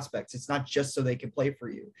your prospects. It's not just so they can play for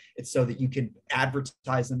you. It's so that you can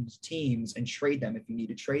advertise them to teams and trade them if you need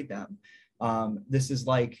to trade them. This is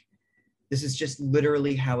just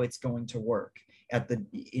literally how it's going to work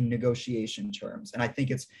in negotiation terms. And I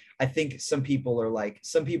think some people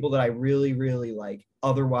that I really, really like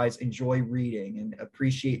otherwise enjoy reading and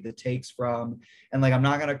appreciate the takes from. And like, I'm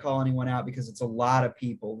not going to call anyone out because it's a lot of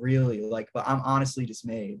people really like, but I'm honestly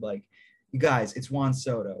dismayed. Like, you guys, it's Juan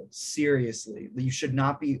Soto. Seriously, you should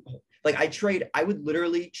not be like, I would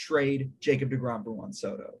literally trade Jacob deGrom for Juan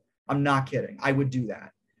Soto. I'm not kidding. I would do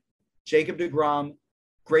that. Jacob deGrom,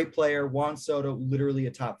 great player. Juan Soto, literally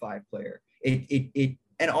a top 5 player.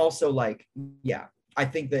 And also, like, I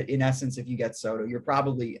think that in essence, if you get Soto, you're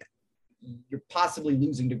possibly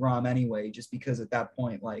losing deGrom anyway, just because at that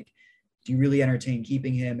point, like, do you really entertain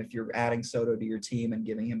keeping him if you're adding Soto to your team and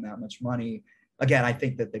giving him that much money? Again, I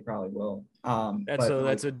think that they probably will.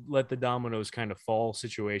 That's a let the dominoes kind of fall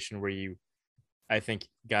situation where you, I think,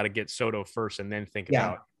 got to get Soto first and then think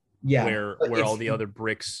about where all the other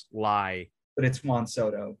bricks lie. But it's Juan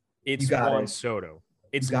Soto. It's Juan Soto.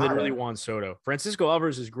 It's literally Juan Soto. Francisco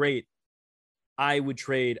Alvarez is great. I would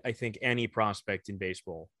trade, I think, any prospect in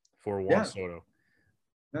baseball for Juan Soto.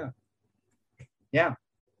 Yeah.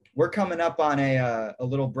 We're coming up on a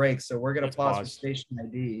little break, so we're going to pause for station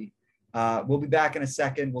ID. We'll be back in a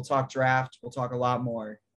second. We'll talk draft. We'll talk a lot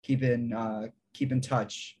more. Keep in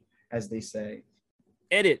touch, as they say.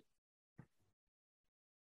 Edit.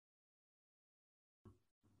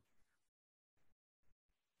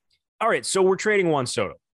 All right, so we're trading Juan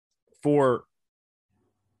Soto for.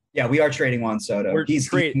 Yeah, we are trading Juan Soto.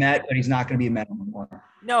 He's Met, but he's not going to be a Met anymore.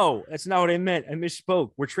 No, that's not what I meant. I misspoke.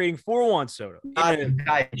 We're trading for Juan Soto. Guys,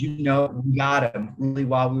 we got him really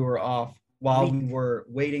while we were off, we were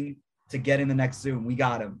waiting to get in the next Zoom. We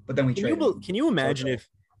got him, but then we traded him. Can you imagine if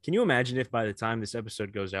by the time this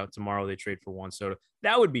episode goes out tomorrow, they trade for Juan Soto?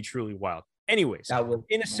 That would be truly wild. Anyways, That was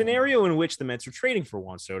in a scenario in which the Mets are trading for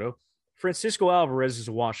Juan Soto, Francisco Alvarez is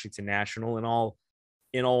a Washington National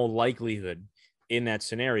in all likelihood in that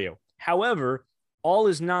scenario. However, all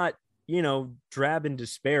is not, drab and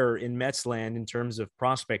despair in Mets land in terms of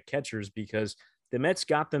prospect catchers, because the Mets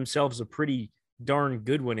got themselves a pretty darn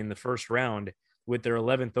good one in the first round with their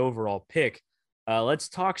 11th overall pick. Let's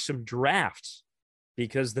talk some drafts,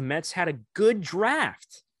 because the Mets had a good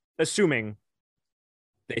draft, assuming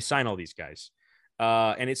they sign all these guys.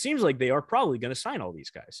 And it seems like they are probably going to sign all these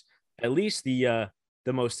guys, at least the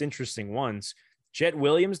most interesting ones. Jet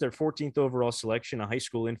Williams, their 14th overall selection, a high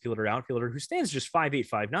school infielder, outfielder who stands just 5'8",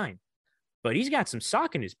 5'9", but he's got some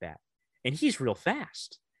sock in his bat, and he's real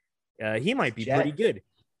fast. He might be pretty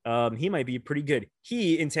good.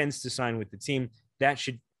 He intends to sign with the team. That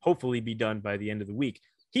should hopefully be done by the end of the week.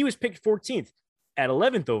 He was picked 14th. At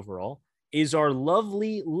 11th overall is our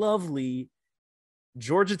lovely, lovely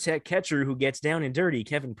Georgia Tech catcher who gets down and dirty,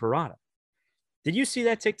 Kevin Parada. Did you see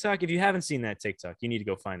that TikTok? If you haven't seen that TikTok, you need to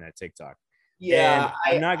go find that TikTok. Yeah,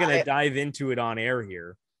 and I'm not going to dive into it on air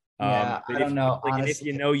here. Yeah, I don't know. Honestly, if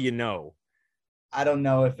you know, you know. I don't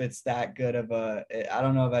know if it's that good of a. I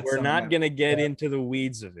don't know if that's. We're not going to get into the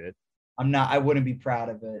weeds of it. I wouldn't be proud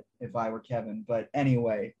of it if I were Kevin. But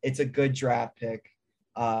anyway, it's a good draft pick.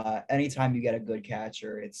 Anytime you get a good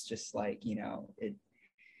catcher, it's just like,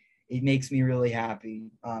 it makes me really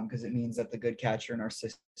happy because it means that the good catcher in our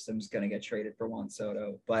system is going to get traded for Juan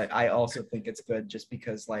Soto. But I also think it's good just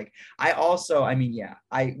because, like,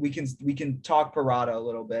 we can talk Parada a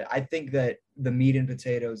little bit. I think that the meat and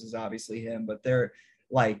potatoes is obviously him, but they're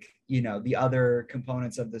like, the other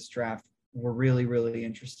components of this draft were really, really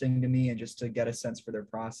interesting to me, and just to get a sense for their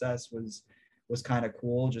process was kind of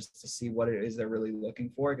cool, just to see what it is they're really looking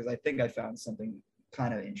for, because I think I found something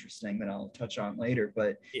kind of interesting that I'll touch on later.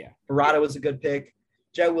 But yeah, Parada was a good pick.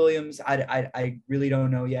 Jet Williams, I really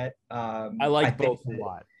don't know yet. I like both a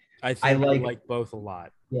lot. I like both a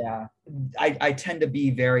lot. Yeah, I tend to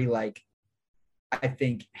be very I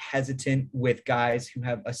think hesitant with guys who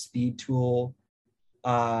have a speed tool,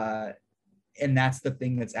 and that's the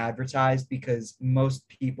thing that's advertised, because most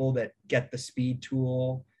people that get the speed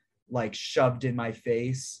tool shoved in my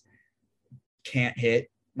face can't hit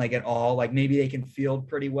at all. Maybe they can field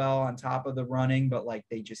pretty well on top of the running, but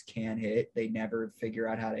they just can't hit. They never figure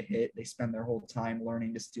out how to hit. They spend their whole time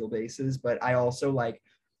learning to steal bases. But I also I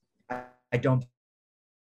don't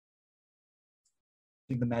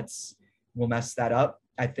think the Mets will mess that up.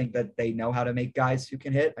 I think that they know how to make guys who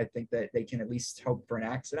can hit. I think that they can at least hope for an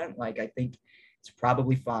accident. I think it's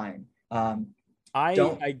probably fine. I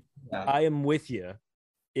am with you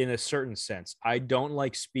in a certain sense. I don't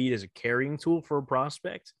like speed as a carrying tool for a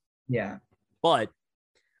prospect. Yeah. But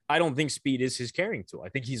I don't think speed is his carrying tool. I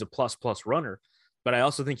think he's a plus runner, but I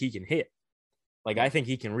also think he can hit. I think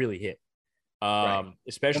he can really hit. Right.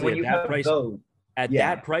 Especially at that price.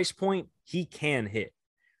 That price point, he can hit.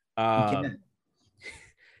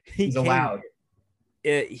 He's allowed.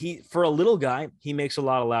 For a little guy, he makes a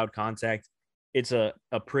lot of loud contact. It's a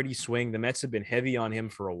pretty swing. The Mets have been heavy on him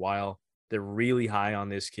for a while. They're really high on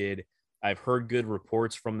this kid. I've heard good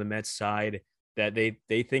reports from the Mets side that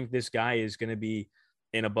they think this guy is going to be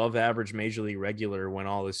an above average major league regular when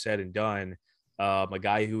all is said and done. A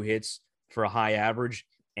guy who hits for a high average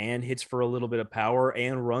and hits for a little bit of power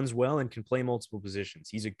and runs well and can play multiple positions.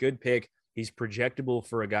 He's a good pick. He's projectable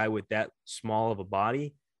for a guy with that small of a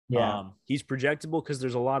body. Yeah. He's projectable because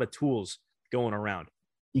there's a lot of tools going around.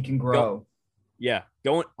 He can grow.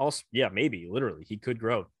 Maybe literally he could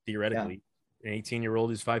grow theoretically. Yeah. An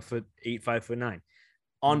 18-year-old is 5'8", 5'9".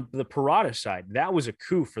 On the Parada side, that was a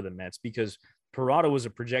coup for the Mets, because Parada was a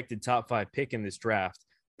projected top 5 pick in this draft,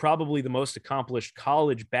 probably the most accomplished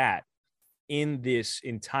college bat in this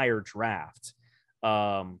entire draft.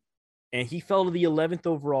 And he fell to the 11th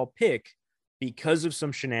overall pick because of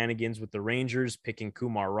some shenanigans with the Rangers picking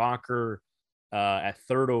Kumar Rocker at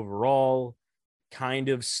 3rd overall, kind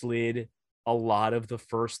of slid a lot of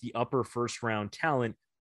the upper first round talent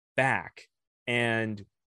back. And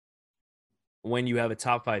when you have a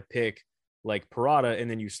top 5 pick like Parada, and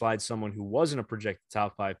then you slide someone who wasn't a projected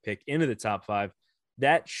top 5 pick into the top 5,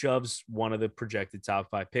 that shoves one of the projected top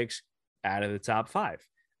 5 picks out of the top 5.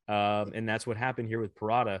 And that's what happened here with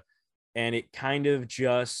Parada. And it kind of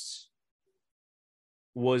just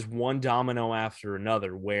was one domino after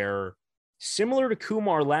another, where similar to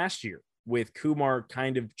Kumar last year, with Kumar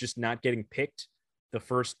kind of just not getting picked the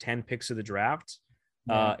first 10 picks of the draft,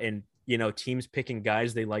 and teams picking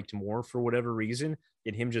guys they liked more for whatever reason,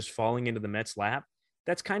 and him just falling into the Mets' lap.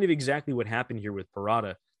 That's kind of exactly what happened here with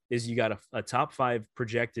Parada. Is you got a top 5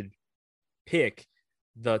 projected pick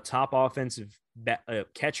the top offensive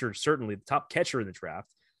catcher, certainly the top catcher in the draft,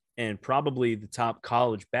 and probably the top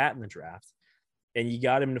college bat in the draft. And you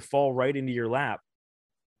got him to fall right into your lap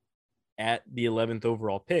at the 11th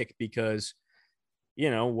overall pick because,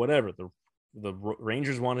 whatever. The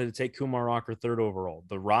Rangers wanted to take Kumar Rocker third overall.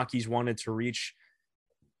 The Rockies wanted to reach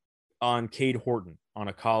on Cade Horton on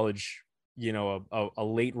a college, a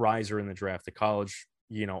late riser in the draft, a college,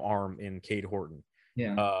 arm in Cade Horton.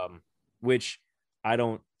 Yeah. Which I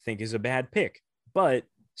don't think is a bad pick. But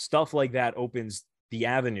stuff like that opens the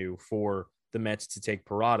avenue for the Mets to take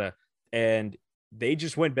Parada. And they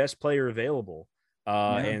just went best player available.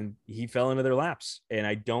 And he fell into their laps. And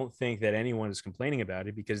I don't think that anyone is complaining about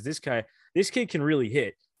it because this kid can really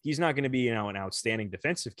hit. He's not going to be, an outstanding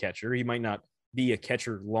defensive catcher. He might not be a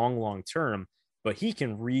catcher long term, but he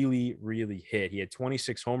can really, really hit. He had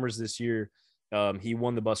 26 homers this year. He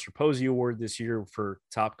won the Buster Posey Award this year for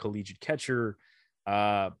top collegiate catcher.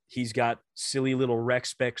 He's got silly little rec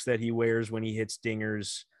specs that he wears when he hits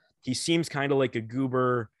dingers. He seems kind of like a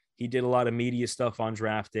goober. He did a lot of media stuff on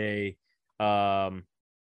draft day. Got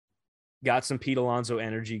some Pete Alonso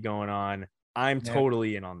energy going on. I'm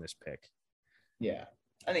totally in on this pick. Yeah,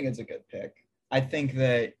 I think it's a good pick. I think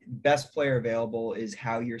that best player available is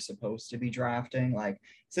how you're supposed to be drafting. Like,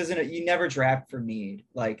 this isn't you never draft for need.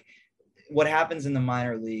 Like, what happens in the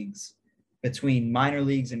minor leagues between minor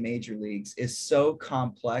leagues and major leagues is so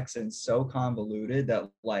complex and so convoluted that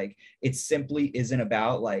like it simply isn't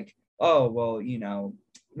about like, oh, well,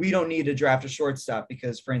 we don't need to draft a shortstop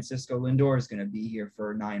because Francisco Lindor is going to be here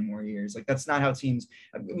for 9 more years. Like, that's not how teams,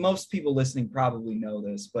 most people listening probably know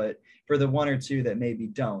this, but for the one or two that maybe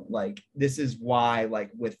don't, like, this is why,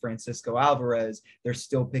 like, with Francisco Alvarez, they're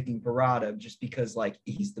still picking Parada just because, like,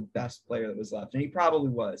 he's the best player that was left. And he probably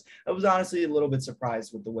was. I was honestly a little bit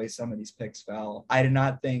surprised with the way some of these picks fell.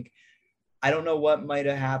 I don't know what might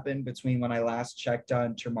have happened between when I last checked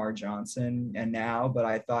on Termarr Johnson and now, but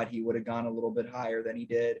I thought he would have gone a little bit higher than he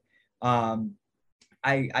did. I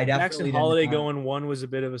definitely Jackson Holiday going 1 was a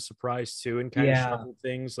bit of a surprise too, and kind of shuffled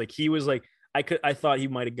things. Like he was like I thought he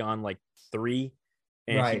might have gone like 3,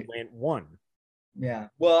 and he went 1. Yeah.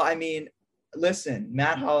 Well, I mean, listen,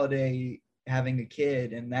 Matt Holiday having a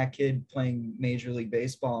kid and that kid playing Major League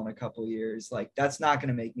Baseball in a couple of years, like that's not going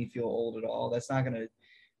to make me feel old at all. That's not going to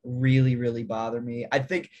really, really bother me. I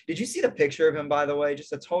think, did you see the picture of him, by the way?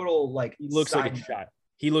 Just a total, like, he looks like a shot.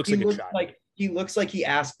 He looks like he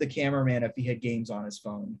asked the cameraman if he had games on his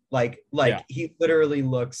phone. He literally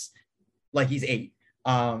looks like he's 8.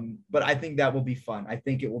 But I think that will be fun. I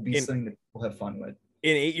think it will be something that people have fun with.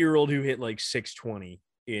 An 8-year-old who hit like 620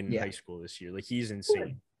 in high school this year. Like, he's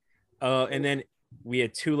insane. And then we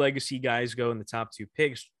had 2 legacy guys go in the top 2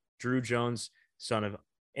 picks. Drew Jones, son of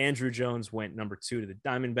Andrew Jones, went number 2 to the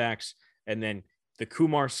Diamondbacks. And then the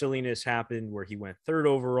Kumar silliness happened where he went 3rd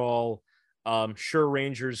overall. Sure,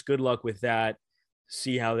 Rangers, good luck with that.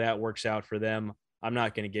 See how that works out for them. I'm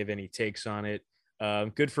not going to give any takes on it.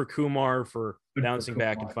 Good for Kumar for bouncing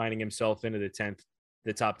back and finding himself into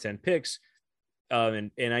the top 10 picks.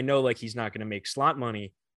 And I know like he's not going to make slot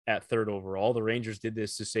money at 3rd overall. The Rangers did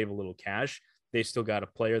this to save a little cash. They still got a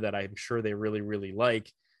player that I'm sure they really, really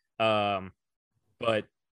like. But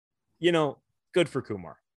good for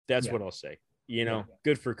Kumar. That's what I'll say.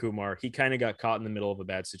 Good for Kumar. He kind of got caught in the middle of a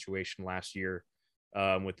bad situation last year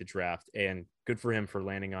with the draft, and good for him for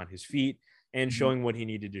landing on his feet and showing what he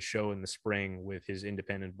needed to show in the spring with his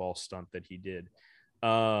independent ball stunt that he did.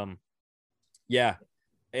 And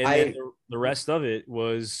then the rest of it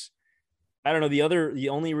was, I don't know. The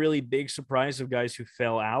only really big surprise of guys who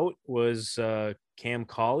fell out was Cam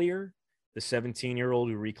Collier, the 17-year-old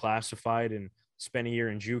who reclassified and spent a year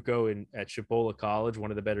in JUCO at Chipola College, one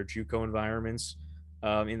of the better JUCO environments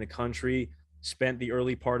in the country. Spent the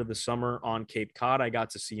early part of the summer on Cape Cod. I got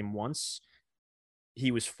to see him once.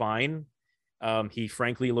 He was fine. He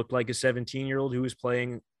frankly looked like a 17-year-old who was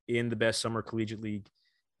playing in the best summer collegiate league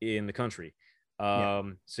in the country.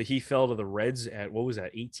 So he fell to the Reds at, what was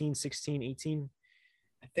that, 18, 16, 18?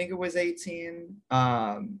 I think it was 18.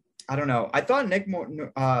 I don't know. I thought Nick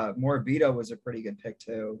Morabito was a pretty good pick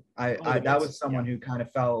too. That was someone who kind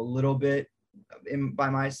of fell a little bit by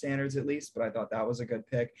my standards at least, but I thought that was a good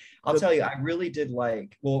pick. I'll tell you, I really did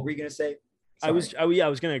like, well, what were you going to say? Sorry. I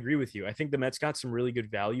was going to agree with you. I think the Mets got some really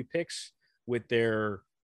good value picks with their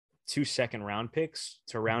 2 second-round picks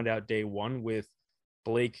to round out day 1 with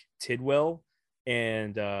Blake Tidwell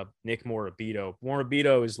and Nick Morabito.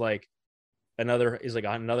 Morabito is like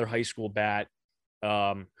another high school bat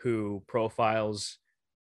who profiles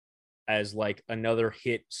as like another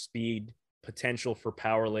hit speed potential for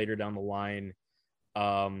power later down the line.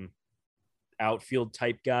 I outfield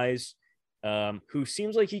type guys, who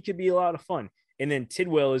seems like he could be a lot of fun. And then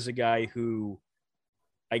Tidwell is a guy who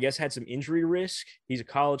I guess had some injury risk. He's a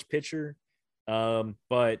college pitcher,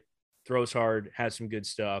 but throws hard, has some good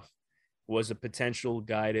stuff. Was a potential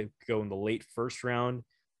guy to go in the late first round,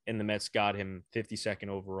 and the Mets got him 52nd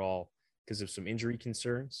overall because of some injury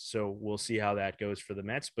concerns. So we'll see how that goes for the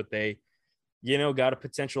Mets. But they, got a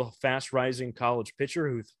potential fast rising college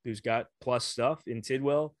pitcher who's got plus stuff in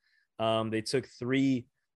Tidwell. They took 3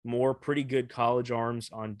 more pretty good college arms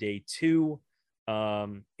on day 2,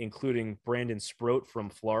 including Brandon Sproat from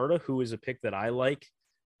Florida, who is a pick that I like.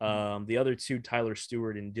 The other 2, Tyler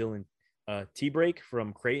Stewart and Dylan T-Break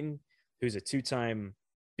from Creighton, who's a 2-time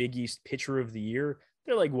Big East Pitcher of the Year.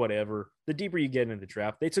 They're like, whatever. The deeper you get into the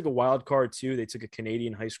draft, they took a wild card too. They took a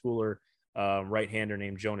Canadian high schooler, right-hander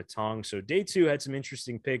named Jonah Tong. So day 2 had some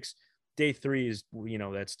interesting picks. Day 3 is,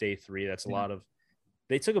 that's day 3. That's a lot of,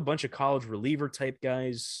 they took a bunch of college reliever type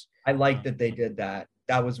guys. I like that they did that.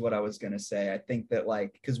 That was what I was going to say. I think that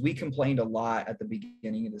because we complained a lot at the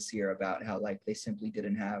beginning of this year about how they simply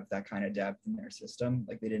didn't have that kind of depth in their system.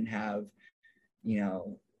 They didn't have,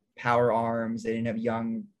 power arms. They didn't have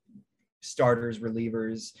young starters,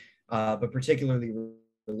 relievers, but particularly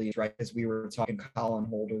relievers, right? Because we were talking Colin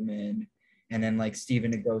Holderman and then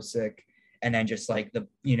Steven Nagosic, and then just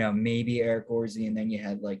maybe Eric Orsi, and then you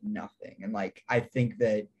had nothing. And I think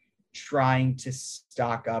that trying to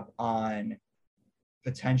stock up on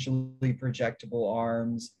potentially projectable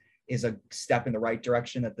arms is a step in the right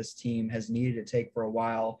direction that this team has needed to take for a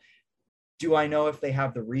while. Do I know if they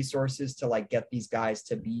have the resources to get these guys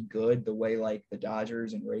to be good the way the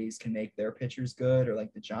Dodgers and Rays can make their pitchers good, or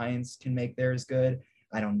the Giants can make theirs good?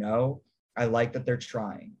 I don't know. I like that they're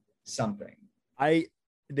trying something.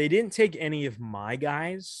 They didn't take any of my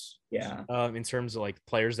guys. Yeah. In terms of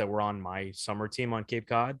players that were on my summer team on Cape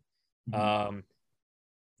Cod. Mm-hmm.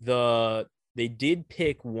 They did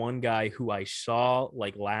pick one guy who I saw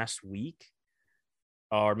last week,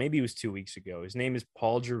 or maybe it was 2 weeks ago. His name is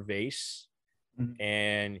Paul Gervais,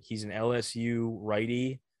 and he's an LSU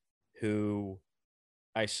righty who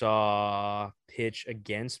I saw pitch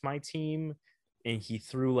against my team, and he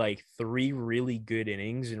threw 3 really good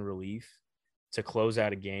innings in relief to close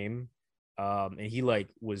out a game. And he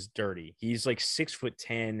was dirty. He's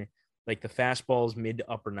 6'10". The fastball's mid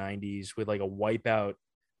to upper 90s with a wipeout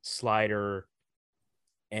slider,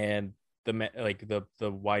 and the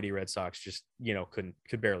Whitey Red Sox just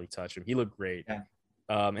could barely touch him. He looked great. Yeah.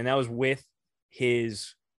 And that was with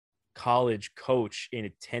his college coach in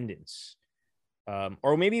attendance,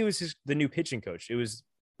 or maybe it was the new pitching coach. It was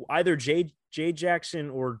either Jay Jackson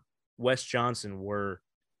or Wes Johnson were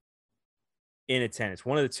in attendance.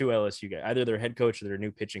 One of the 2 LSU guys, either their head coach or their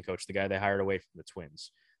new pitching coach, the guy they hired away from the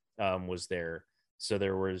Twins, was there. So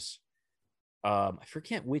there was, I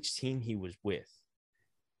forget which team he was with.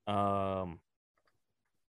 Hold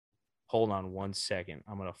on one second.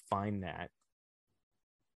 I'm going to find that.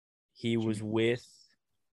 He was with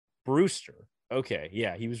Brewster. Okay.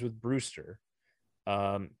 Yeah. He was with Brewster.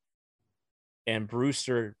 And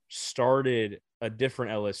Brewster started a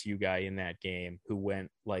different LSU guy in that game who went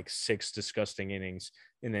 6 disgusting innings,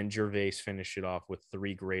 and then Gervais finished it off with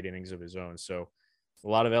 3 great innings of his own. So a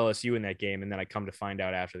lot of LSU in that game. And then I come to find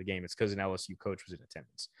out after the game, it's because an LSU coach was in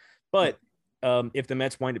attendance. But if the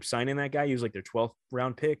Mets wind up signing that guy, he was their 12th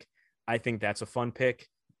round pick. I think that's a fun pick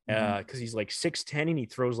because he's 6'10" and he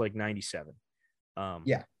throws 97.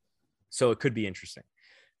 Yeah. So it could be interesting.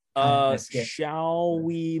 Shall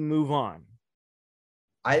we move on?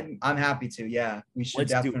 I'm happy to. Yeah, we should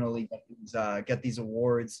definitely get these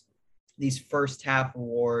awards, these first half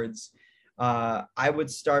awards. I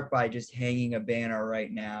would start by just hanging a banner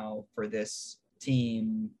right now for this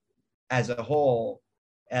team as a whole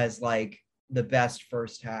as the best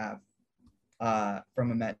first half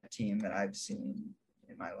from a Met team that I've seen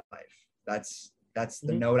in my life. That's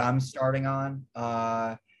the note I'm starting on.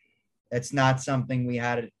 It's not something we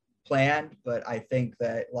had planned, but I think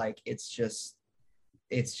that it's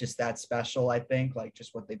just that special. I think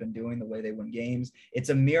just what they've been doing, the way they win games. It's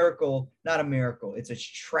a miracle, not a miracle. It's a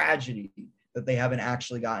tragedy that they haven't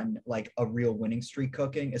actually gotten a real winning streak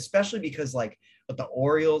cooking, especially because but the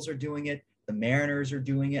Orioles are doing it. The Mariners are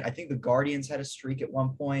doing it. I think the Guardians had a streak at one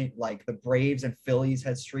point. The Braves and Phillies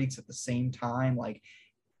had streaks at the same time.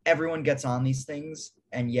 Everyone gets on these things,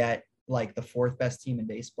 and yet the 4th best team in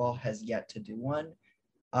baseball has yet to do one.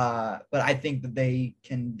 But I think that they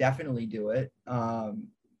can definitely do it. And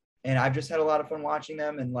I've just had a lot of fun watching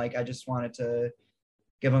them, and I just wanted to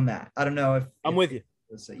give them that. I don't know if I'm with you.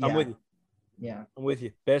 Yeah. I'm with you. Yeah, I'm with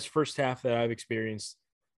you. Best first half that I've experienced,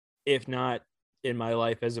 if not in my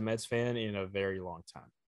life as a Mets fan in a very long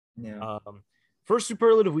time. Yeah. First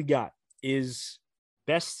superlative we got is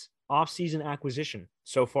best offseason acquisition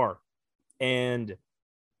so far. And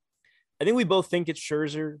I think we both think it's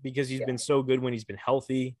Scherzer because he's been so good when he's been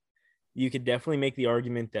healthy. You could definitely make the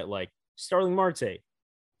argument that like Starling Marte,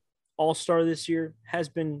 all-star this year, has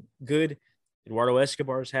been good. Eduardo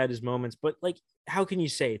Escobar's had his moments, but like, how can you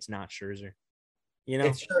say it's not Scherzer? You know,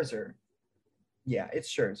 It's Scherzer. Yeah,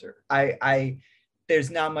 it's Scherzer. I there's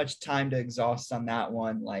not much time to exhaust on that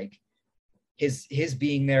one. Like his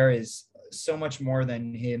being there is so much more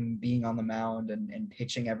than him being on the mound and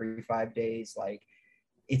pitching every 5 days. Like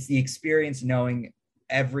it's the experience knowing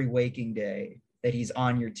every waking day that he's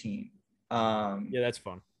on your team. Yeah, that's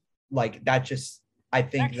fun. Like that just I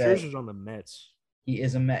think Max that Scherzer's on the Mets. he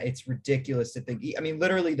is a Met. It's ridiculous to think. I mean,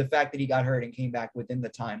 literally the fact that he got hurt and came back within the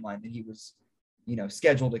timeline that he was,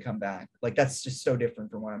 scheduled to come back. Like that's just so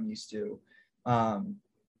different from what I'm used to.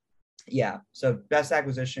 Yeah. So best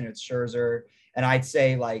acquisition, it's Scherzer, and I'd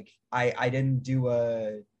say like I didn't do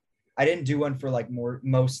one for like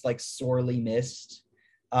most like sorely missed.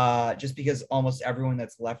 Just because almost everyone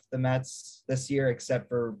that's left the Mets this year, except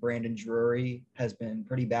for Brandon Drury, has been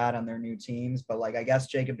pretty bad on their new teams. But like, I guess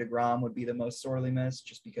Jacob deGrom would be the most sorely missed,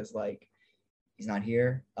 just because like he's not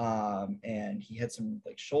here, and he had some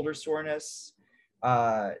like shoulder soreness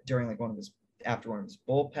during like after one of his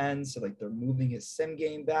bullpens. So like they're moving his sim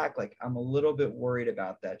game back. Like I'm a little bit worried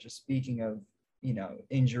about that. Just speaking of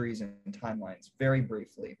injuries and timelines, very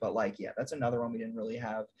briefly. But like yeah, that's another one we didn't really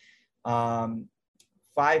have.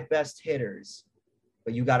 5 best hitters,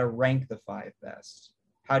 but you got to rank the 5 best.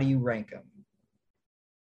 How do you rank them?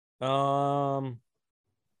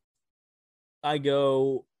 I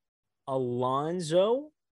go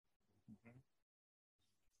Alonso,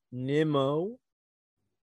 Nimmo,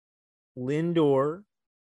 Lindor.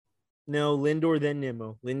 No, Lindor then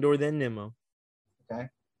Nimmo. Lindor then Nimmo. Okay.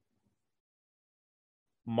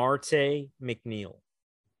 Marte, McNeil.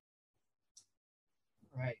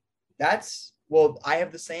 Right. I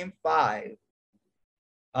have the same 5.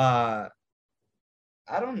 I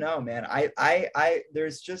don't know, man.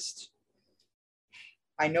 There's just,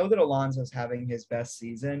 I know that Alonso's having his best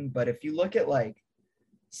season, but if you look at like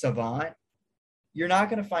Savant, you're not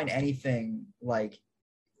going to find anything like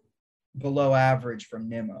below average from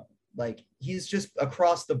Nimmo. Like he's just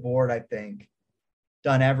across the board, I think,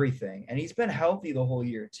 done everything, and he's been healthy the whole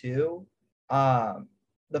year too.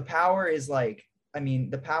 The power is like,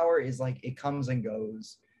 it comes and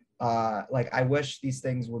goes. Like I wish these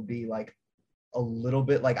things would be like a little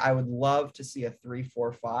bit like I would love to see a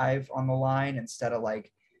 3.45 on the line instead of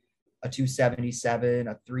like a 277,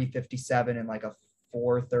 a 357, and like a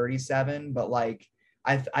 437. But like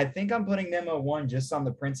I think I'm putting Nimmo 1 just on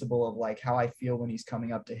the principle of like how I feel when he's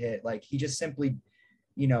coming up to hit. Like he just simply,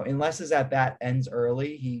 unless his at bat ends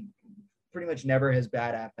early, he pretty much never has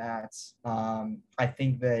bad at bats. I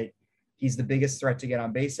think that he's the biggest threat to get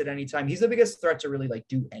on base at any time. He's the biggest threat to really like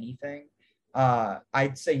do anything.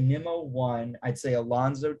 I'd say Nimmo 1. I'd say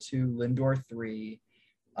Alonso 2, Lindor 3.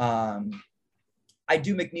 I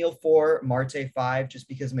do McNeil 4, Marte 5, just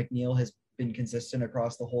because McNeil has been consistent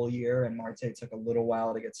across the whole year, and Marte took a little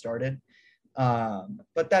while to get started.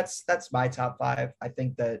 But that's my top 5. I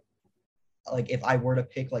think that like if I were to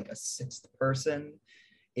pick like a 6th person,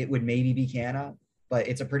 it would maybe be Canna, but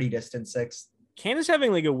it's a pretty distant 6th. Canna's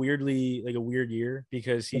having like a weird year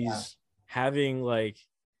because he's having like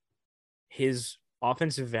his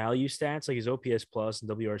offensive value stats, like his OPS plus and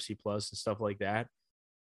WRC plus and stuff like that,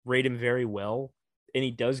 rate him very well. And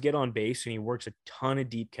he does get on base and he works a ton of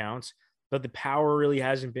deep counts, but the power really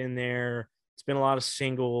hasn't been there. It's been a lot of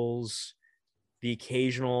singles, the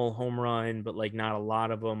occasional home run, but like not a lot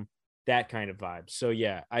of them, that kind of vibe. So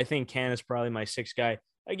yeah, I think Canna's probably my 6th guy.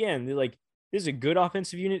 Again, like this is a good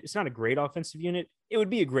offensive unit. It's not a great offensive unit. It would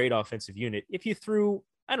be a great offensive unit if you threw,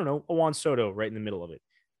 I don't know, a Juan Soto right in the middle of it.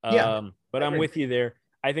 But I'm with you there.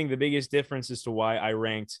 I think the biggest difference as to why I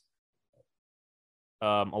ranked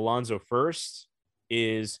Alonso first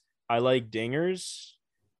is I like dingers.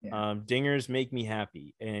 Yeah. Dingers make me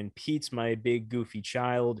happy, and Pete's my big goofy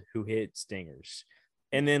child who hits dingers.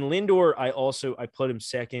 And then Lindor, I put him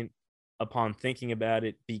second upon thinking about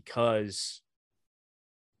it because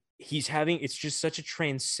it's just such a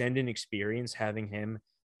transcendent experience having him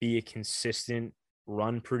be a consistent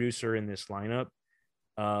run producer in this lineup.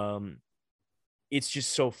 It's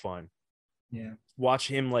just so fun. Yeah. Watch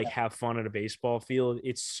him like have fun at a baseball field.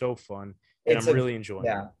 It's so fun. And I'm really enjoying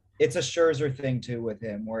it. It's a Scherzer thing too with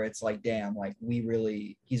him where it's like, damn, like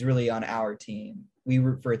he's really on our team. We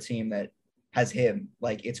root for a team that has him.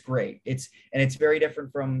 Like it's great. It's very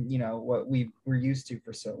different from, what we're used to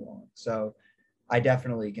for so long. So I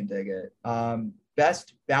definitely can dig it.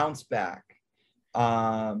 Best bounce back.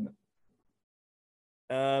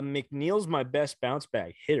 McNeil's my best bounce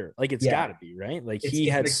back hitter. Like it's Yeah, got to be, right? Like it's he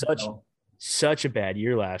had McNeil. such a bad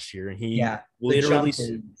year last year, and he Yeah, literally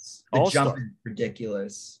the all jump star. is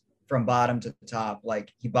ridiculous from bottom to top.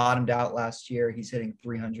 Like he bottomed out last year. He's hitting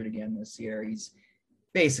 300 again this year. He's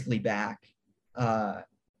basically back. Uh,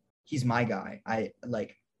 he's my guy. I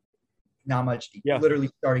like not much. Yeah, Literally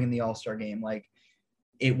starting in the All-Star game, like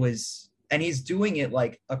it was, and he's doing it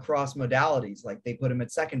like across modalities. Like they put him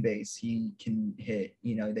at second base, he can hit.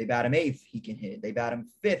 They bat him eighth, he can hit. They bat him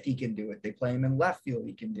fifth, he can do it. They play him in left field,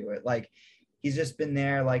 he can do it. Like he's just been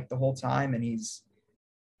there like the whole time, and he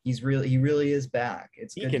really is back.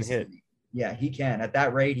 It's he good can to hit. see. Yeah, he can. At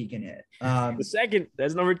that rate, he can hit. The second,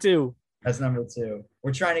 that's number two. That's number two.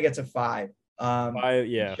 We're trying to get to five. Five,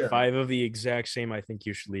 yeah, sure. five of the exact same. I think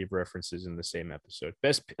you should leave references in the same episode.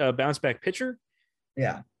 Best bounce back pitcher.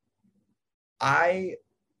 Yeah, I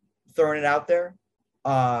throwing it out there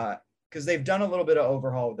because they've done a little bit of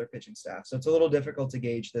overhaul with their pitching staff, so it's a little difficult to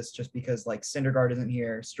gauge this just because like Syndergaard isn't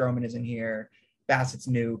here, Stroman isn't here, Bassett's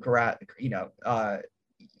new,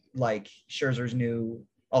 like Scherzer's new.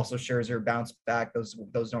 Also, Scherzer bounced back. Those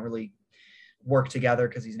don't really work together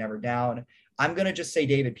because he's never down. I'm gonna just say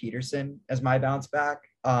David Peterson as my bounce back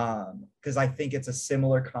because I think it's a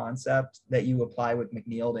similar concept that you apply with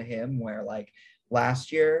McNeil to him, where like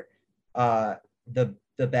last year, the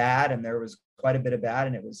bad, and there was quite a bit of bad,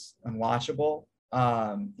 and it was unwatchable.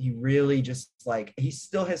 He really just like he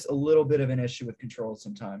still has a little bit of an issue with control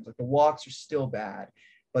sometimes. Like the walks are still bad,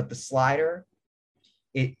 but the slider,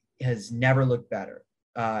 it has never looked better.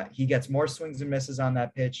 He gets more swings and misses on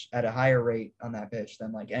that pitch at a higher rate on that pitch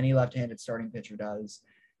than like any left-handed starting pitcher does.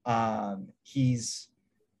 He's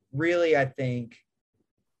really, I think,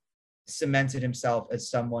 cemented himself as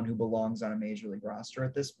someone who belongs on a major league roster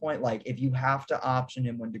at this point. Like if you have to option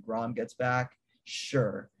him when DeGrom gets back,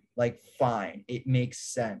 sure, like fine, it makes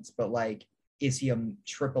sense. But like, is he a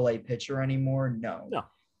AAA pitcher anymore? No,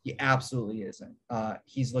 he absolutely isn't.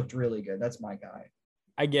 He's looked really good. That's my guy.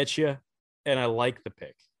 I get you, and I like the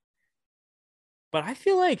pick. But I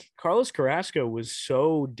feel like Carlos Carrasco was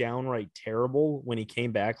so downright terrible when he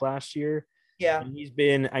came back last year. Yeah.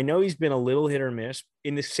 And I know he's been a little hit or miss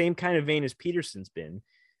in the same kind of vein as Peterson's been.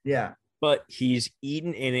 Yeah. But he's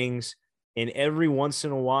eaten innings, and every once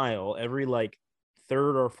in a while, every like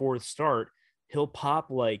third or fourth start, he'll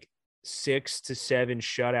pop like 6 to 7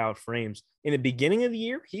 shutout frames. In the beginning of the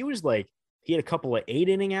year, he had a couple of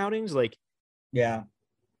 8-inning outings. Yeah.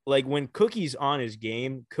 Like when Cookie's on his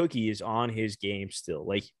game, Cookie is on his game still.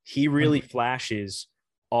 Like he really flashes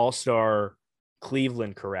all-star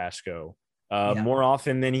Cleveland Carrasco more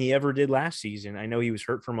often than he ever did last season. I know he was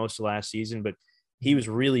hurt for most of last season, but he was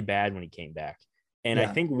really bad when he came back. And I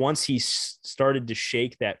think once he started to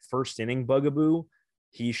shake that first inning bugaboo,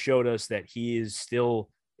 he showed us that he is still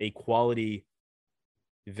a quality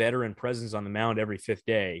veteran presence on the mound every fifth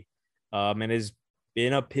day, and has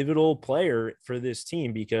been a pivotal player for this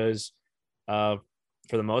team because for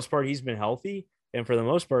the most part, he's been healthy. And for the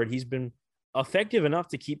most part, he's been effective enough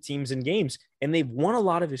to keep teams in games. And they've won a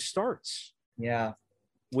lot of his starts. Yeah.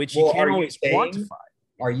 Which you can't always quantify.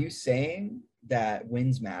 Are you saying that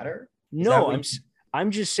wins matter? No,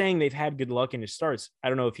 I'm just saying they've had good luck in his starts. I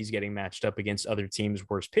don't know if he's getting matched up against other teams'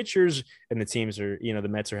 worst pitchers, and the teams are, the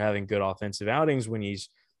Mets are having good offensive outings when he's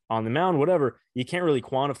on the mound, whatever. You can't really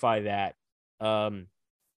quantify that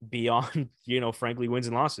beyond, frankly, wins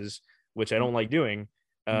and losses, which I don't like doing,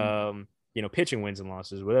 pitching wins and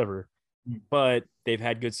losses, whatever. But they've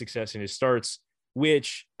had good success in his starts,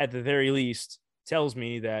 which at the very least tells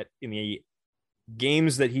me that in the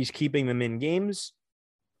games that he's keeping them in games,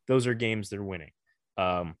 those are games they're winning,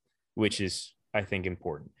 which is, I think,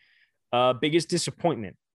 important. Biggest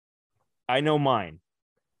disappointment. I know mine.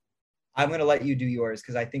 I'm going to let you do yours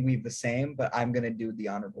because I think we have the same, but I'm going to do the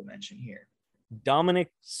honorable mention here.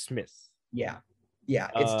 Dominic Smith. Yeah. Yeah.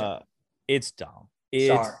 It's Dom. It's Dom.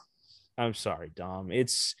 Sorry. I'm sorry, Dom.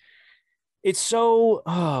 It's so,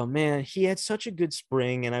 oh man, he had such a good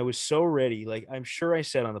spring and I was so ready. Like I'm sure I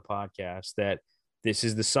said on the podcast that this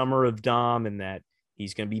is the summer of Dom and that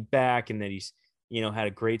he's going to be back and that he's, had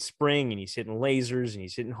a great spring and he's hitting lasers and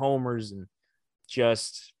he's hitting homers and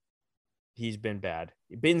just, he's been bad.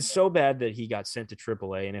 Been so bad that he got sent to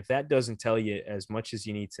AAA. And if that doesn't tell you as much as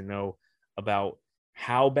you need to know about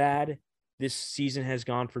how bad this season has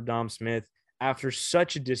gone for Dom Smith after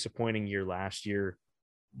such a disappointing year last year,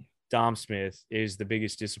 Dom Smith is the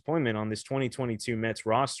biggest disappointment on this 2022 Mets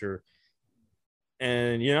roster.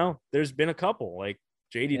 And, there's been a couple. Like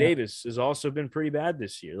JD Yeah. Davis has also been pretty bad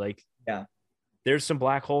this year. Like, Yeah. there's some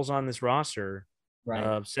black holes on this roster.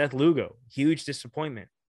 Right. Seth Lugo, huge disappointment.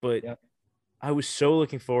 But Yep. I was so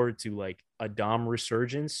looking forward to like a Dom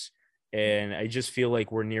resurgence. And I just feel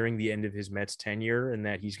like we're nearing the end of his Mets tenure and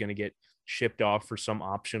that he's going to get shipped off for some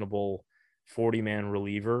optionable 40-man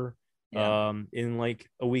reliever Yeah. in like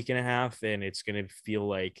a week and a half. And it's going to feel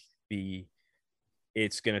like the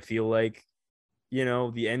end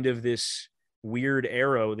of this weird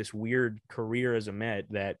arrow, this weird career as a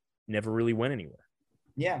Met that never really went anywhere.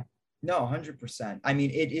 Yeah. No, 100%. I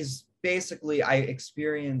mean, it is basically, I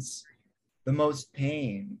experience the most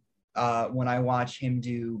pain when I watch him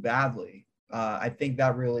do badly. I think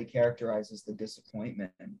that really characterizes the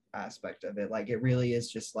disappointment aspect of it. Like, it really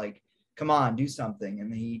is just like, come on, do something.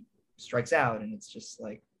 And then he strikes out, and it's just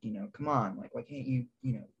like, come on, like, why can't you,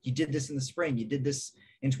 you did this in the spring, you did this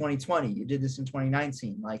in 2020, you did this in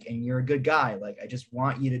 2019, like, and you're a good guy. Like, I just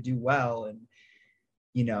want you to do well. And,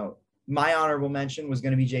 my honorable mention was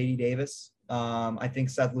going to be JD Davis. I think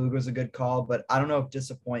Seth Lugo is a good call, but I don't know if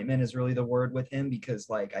disappointment is really the word with him, because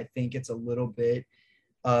like I think it's a little bit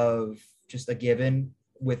of just a given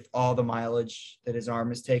with all the mileage that his arm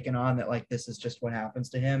has taken on, that like this is just what happens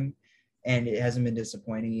to him. And it hasn't been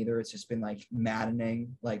disappointing either. It's just been like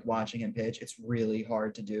maddening, like watching him pitch. It's really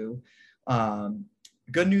hard to do.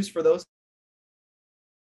 Good news for those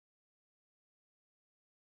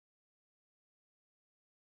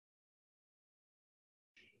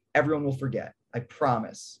everyone will forget. I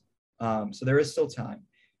promise. So there is still time.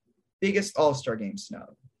 Biggest All-Star game snub.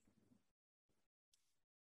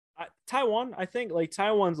 Taijuan, I think like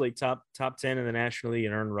Taijuan's like top 10 in the National League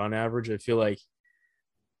in earned run average. I feel like,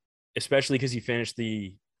 especially because he finished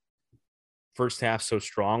the first half so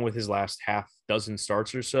strong with his last half dozen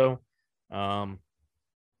starts or so.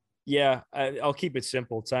 Yeah, I'll keep it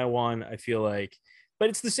simple. Taijuan, I feel like, but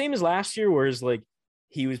it's the same as last year, whereas like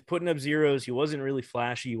he was putting up zeros. He wasn't really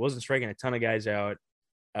flashy. He wasn't striking a ton of guys out.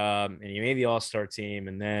 And he made the All-Star team,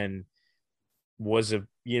 and then was a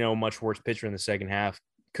much worse pitcher in the second half.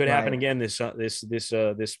 Could happen Right. again this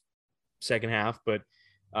second half, but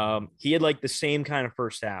he had like the same kind of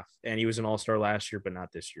first half, and he was an All-Star last year, but not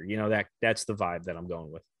this year. That's the vibe that I'm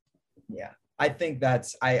going with. Yeah, I think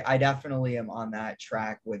that's I definitely am on that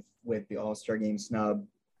track with the All-Star game snub.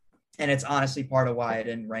 And it's honestly part of why I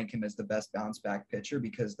didn't rank him as the best bounce back pitcher,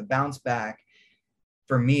 because the bounce back,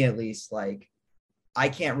 for me at least, like I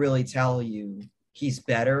can't really tell you he's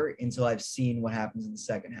better until I've seen what happens in the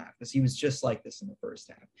second half, because he was just like this in the first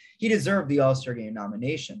half. He deserved the All-Star game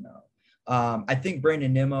nomination though. I think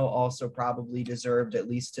Brandon Nimmo also probably deserved at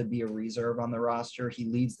least to be a reserve on the roster. He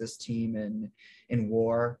leads this team in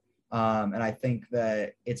WAR. And I think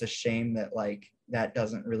that it's a shame that like that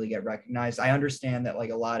doesn't really get recognized. I understand that like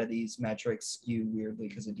a lot of these metrics skew weirdly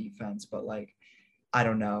because of defense, but like I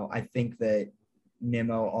don't know. I think that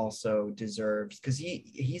Nimmo also deserves, because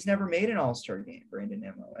he's never made an All-Star game, Brandon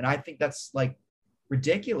Nimmo, and I think that's like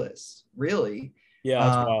ridiculous, really. Yeah,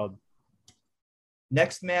 that's wild.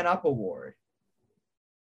 Next man up award.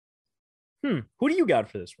 Who do you got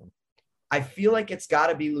for this one? I feel like it's got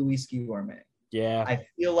to be Luis Guillorme. Yeah. I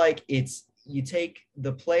feel like it's, you take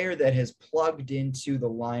the player that has plugged into the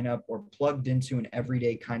lineup or plugged into an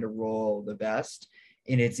everyday kind of role the best,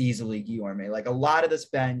 and it's easily Guillorme. Like a lot of this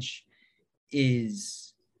bench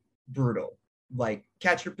is brutal. Like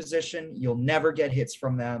catcher position, you'll never get hits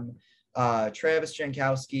from them. Travis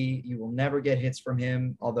Jankowski, you will never get hits from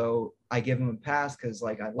him, although I give him a pass because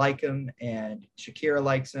like I like him and Shakira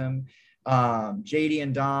likes him. JD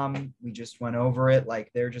and Dom, we just went over it.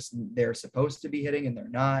 Like they're supposed to be hitting and they're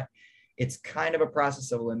not. It's kind of a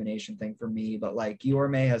process of elimination thing for me, but like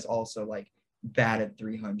Guillorme has also like batted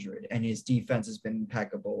 300 and his defense has been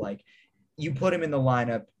impeccable. Like you put him in the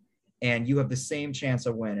lineup and you have the same chance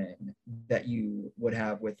of winning that you would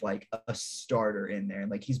have with like a starter in there.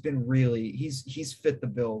 And like he's been really, he's fit the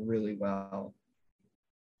bill really well.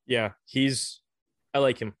 Yeah, I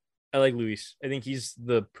like him. I like Luis. I think he's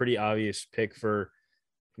the pretty obvious pick for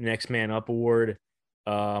next man up award.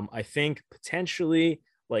 I think potentially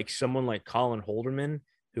like someone like Colin Holderman,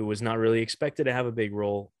 who was not really expected to have a big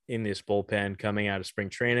role in this bullpen coming out of spring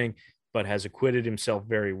training, but has acquitted himself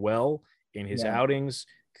very well in his outings,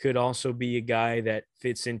 could also be a guy that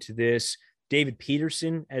fits into this. David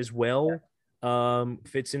Peterson as well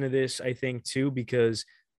fits into this, I think, too, because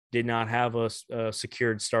did not have a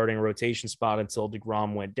secured starting rotation spot until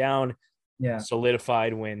DeGrom went down. Yeah.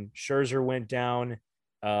 Solidified when Scherzer went down.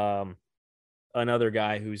 Another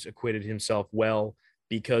guy who's acquitted himself well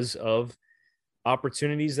because of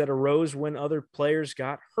opportunities that arose when other players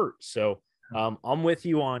got hurt. So I'm with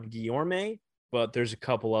you on Guillorme, but there's a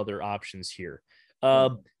couple other options here.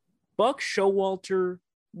 Buck Showalter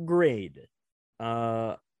grade.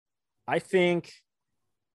 I think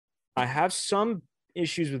I have some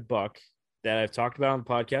issues with Buck that I've talked about on the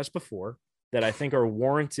podcast before that I think are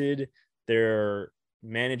warranted. Their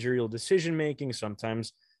managerial decision making,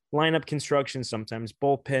 sometimes lineup construction, sometimes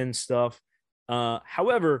bullpen stuff.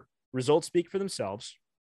 However, results speak for themselves.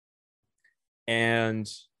 And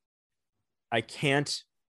I can't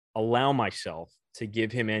allow myself to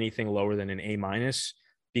give him anything lower than an A minus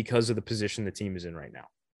because of the position the team is in right now.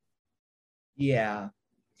 Yeah,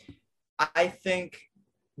 I think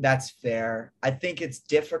that's fair. I think it's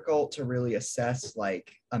difficult to really assess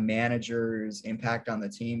like a manager's impact on the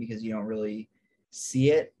team because you don't really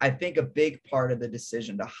see it. I think a big part of the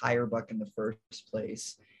decision to hire Buck in the first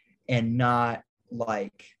place and not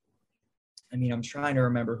like, I mean, I'm trying to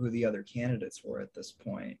remember who the other candidates were at this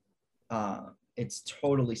point. It's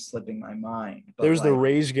totally slipping my mind. But there's like, the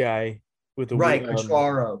Rays guy with the right,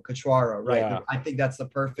 Cutraro, right. Yeah. I think that's the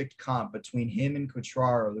perfect comp between him and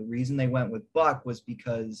Cutraro. The reason they went with Buck was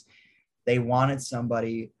because they wanted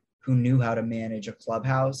somebody who knew how to manage a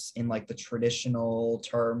clubhouse in like the traditional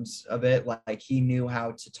terms of it. Like he knew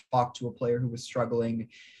how to talk to a player who was struggling.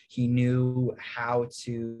 He knew how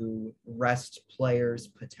to rest players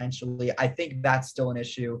potentially. I think that's still an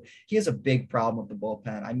issue. He has a big problem with the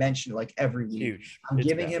bullpen. I mentioned it like every week. Huge. I'm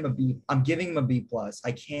giving him a B plus.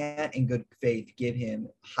 I can't in good faith give him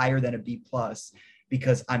higher than a B plus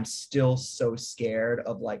because I'm still so scared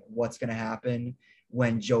of like what's going to happen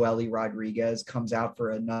when Joely Rodriguez comes out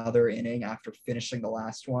for another inning after finishing the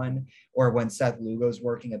last one, or when Seth Lugo's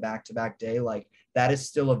working a back-to-back day. Like that is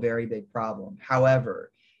still a very big problem.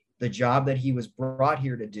 However, the job that he was brought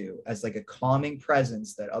here to do as like a calming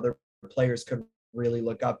presence that other players could really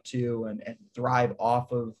look up to and thrive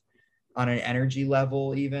off of on an energy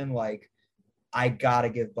level, even like I got to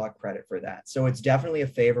give Buck credit for that. So it's definitely a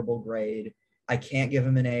favorable grade. I can't give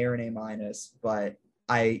him an A or an A minus, but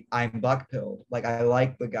I'm Buck pilled. Like I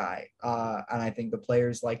like the guy, and I think the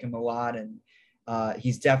players like him a lot. And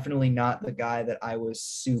he's definitely not the guy that I was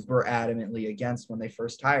super adamantly against when they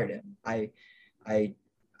first hired him. I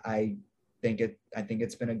think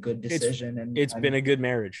it's been a good decision, and it's been a good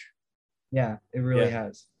marriage. Yeah, it really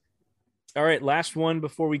has. All right, last one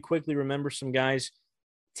before we quickly remember some guys.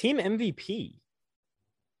 Team MVP.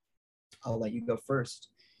 I'll let you go first.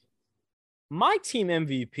 My team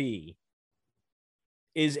MVP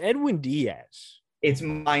is Edwin Diaz. It's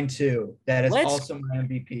mine too. That is also my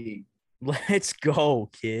MVP. Let's go,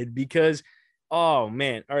 kid, because, oh,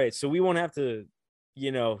 man. All right, so we won't have to,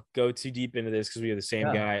 go too deep into this because we have the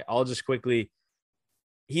same guy. I'll just quickly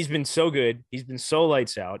 – he's been so good. He's been so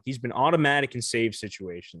lights out. He's been automatic in save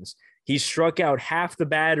situations. He's struck out half the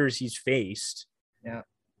batters he's faced. Yeah.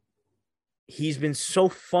 He's been so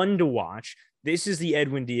fun to watch. This is the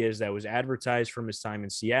Edwin Diaz that was advertised from his time in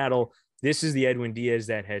Seattle. This is the Edwin Diaz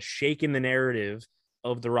that has shaken the narrative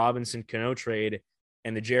of the Robinson Cano trade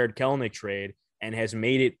and the Jared Kelenic trade and has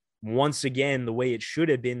made it once again the way it should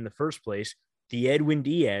have been in the first place, the Edwin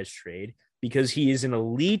Diaz trade, because he is an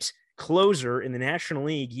elite closer in the National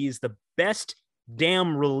League. He is the best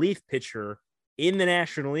damn relief pitcher in the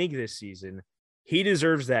National League this season. He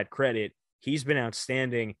deserves that credit. He's been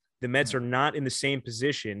outstanding. The Mets are not in the same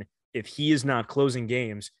position if he is not closing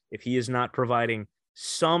games, if he is not providing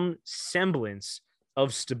some semblance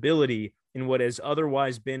of stability in what has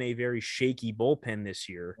otherwise been a very shaky bullpen this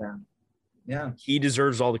year. Yeah. He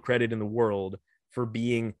deserves all the credit in the world for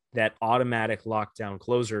being that automatic lockdown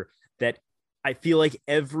closer that I feel like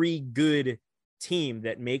every good team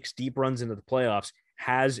that makes deep runs into the playoffs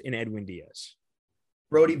has an Edwin Diaz.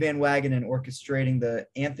 Brodie Van Wagenen orchestrating the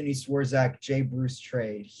Anthony Swarzak, Jay Bruce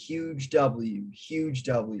trade. Huge W.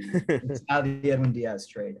 It's now the Edwin Diaz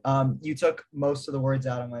trade. You took most of the words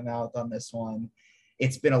out of my mouth on this one.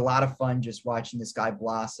 It's been a lot of fun just watching this guy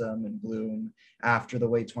blossom and bloom after the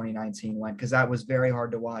way 2019 went, because that was very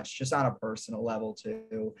hard to watch just on a personal level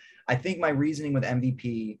too. I think my reasoning with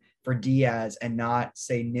MVP for Diaz and not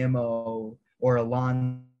say Nimmo or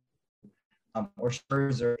Alonso or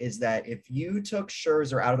Scherzer is that if you took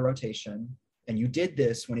Scherzer out of the rotation and you did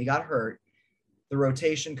this when he got hurt, the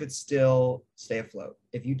rotation could still stay afloat.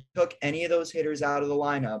 If you took any of those hitters out of the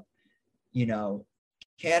lineup,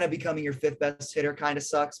 Canna becoming your fifth best hitter kind of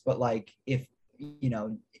sucks, but like if,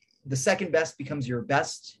 the second best becomes your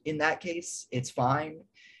best in that case, it's fine.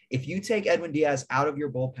 If you take Edwin Diaz out of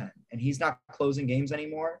your bullpen and he's not closing games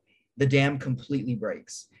anymore, the dam completely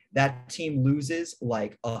breaks. That team loses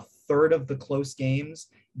like a third of the close games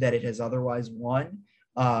that it has otherwise won.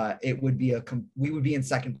 it would be we would be in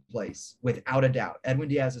second place without a doubt. Edwin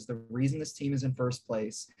Diaz is the reason this team is in first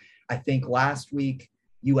place. I think last week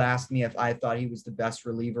you asked me if I thought he was the best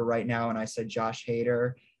reliever right now, and I said Josh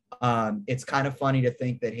Hader. It's kind of funny to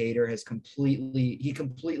think that Hader has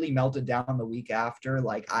completely melted down the week after,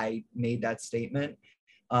 like I made that statement.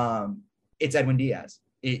 It's Edwin Diaz.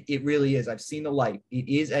 It really is. I've seen the light. It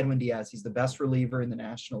is Edwin Diaz. He's the best reliever in the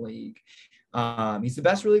National League. He's the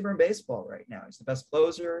best reliever in baseball right now. He's the best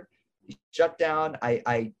closer. He's shut down.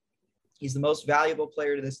 He's the most valuable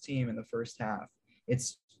player to this team in the first half.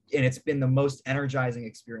 It's been the most energizing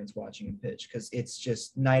experience watching him pitch, because it's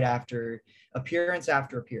just night after appearance.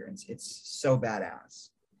 It's so badass.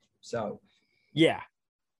 So yeah.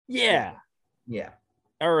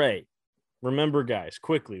 All right. Remember, guys,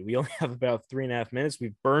 quickly, we only have about 3.5 minutes.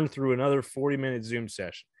 We've burned through another 40-minute Zoom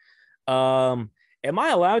session. Am I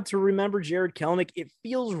allowed to remember Jarred Kelenic? It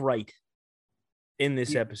feels right in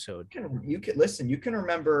this episode. You can listen. You can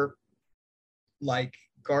remember like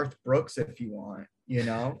Garth Brooks if you want.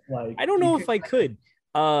 Like I don't know if I could.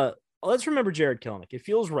 Let's remember Jarred Kelenic. It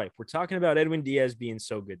feels right. We're talking about Edwin Diaz being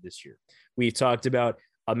so good this year. We've talked about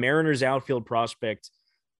a Mariners outfield prospect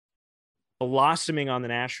blossoming on the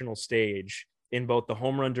national stage in both the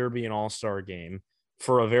Home Run Derby and All-Star game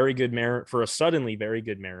for a suddenly very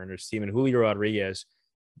good Mariners team, and Julio Rodriguez,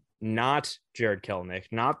 not Jarred Kelenic,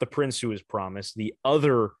 not the Prince who was promised, the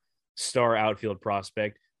other star outfield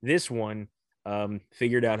prospect. This one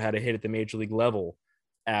figured out how to hit at the major league level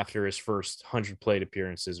after his first 100 plate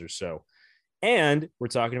appearances or so. And we're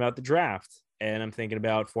talking about the draft, and I'm thinking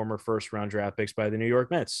about former first round draft picks by the New York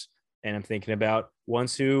Mets, and I'm thinking about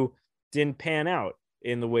ones who didn't pan out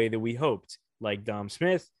in the way that we hoped, like Dom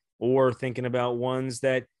Smith, or thinking about ones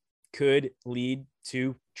that could lead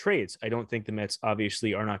to trades. I don't think the Mets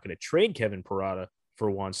obviously are not going to trade Kevin Parada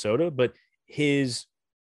for Juan Soto, but his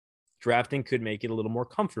drafting could make it a little more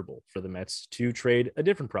comfortable for the Mets to trade a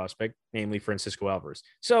different prospect, namely Francisco Alvarez.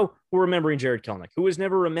 So we're remembering Jarred Kelenic, who was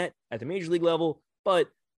never a Met at the major league level, but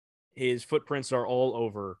his footprints are all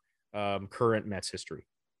over current Mets history.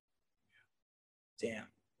 Damn.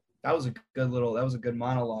 That was a good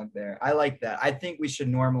monologue there. I like that. I think we should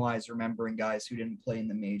normalize remembering guys who didn't play in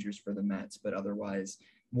the majors for the Mets, but otherwise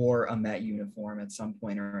wore a Met uniform at some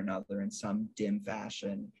point or another in some dim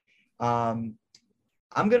fashion. I'm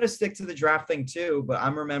going to stick to the draft thing too, but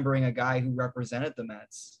I'm remembering a guy who represented the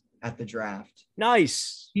Mets at the draft.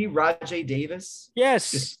 Nice. Rajai Davis.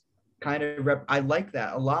 Yes. Just kind of I like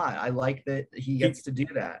that a lot. I like that he gets to do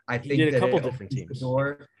that. I think he did a couple different teams.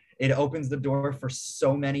 It opens the door for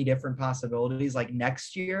so many different possibilities. Like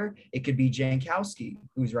next year, it could be Jankowski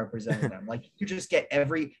who's representing them. Like you just get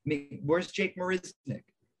where's Jake Marisnick?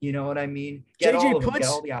 You know what I mean? JJ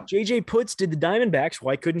Putz did the Diamondbacks.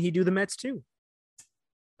 Why couldn't he do the Mets too?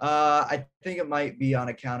 I think it might be on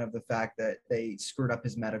account of the fact that they screwed up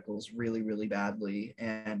his medicals really, really badly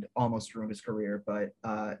and almost ruined his career. But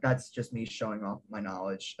that's just me showing off my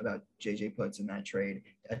knowledge about JJ Putz in that trade.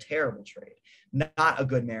 A terrible trade. Not a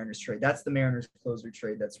good Mariners trade. That's the Mariners closer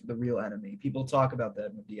trade. That's the real enemy. People talk about the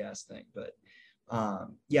Edwin Diaz thing. But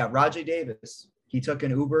Rajai Davis, he took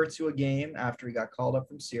an Uber to a game after he got called up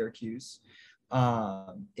from Syracuse.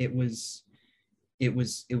 It was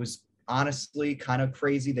honestly kind of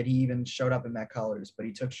crazy that he even showed up in Met colors, but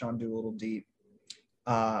he took Sean Doolittle deep,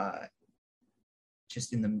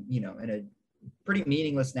 just in a pretty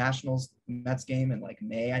meaningless Nationals Mets game in like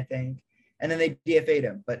May, I think. And then they DFA'd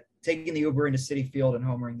him, but taking the Uber into Citi Field and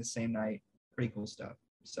homering the same night, pretty cool stuff.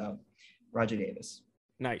 So Rajai Davis.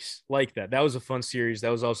 Nice. Like that. That was a fun series. That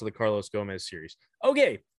was also the Carlos Gomez series.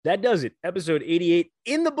 Okay. That does it. Episode 88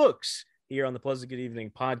 in the books here on the Pleasant Good Evening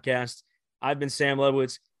podcast. I've been Sam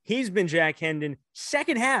Lebowitz. He's been Jack Hendon.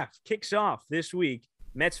 Second half kicks off this week.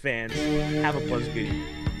 Mets fans, have a pleasant good evening.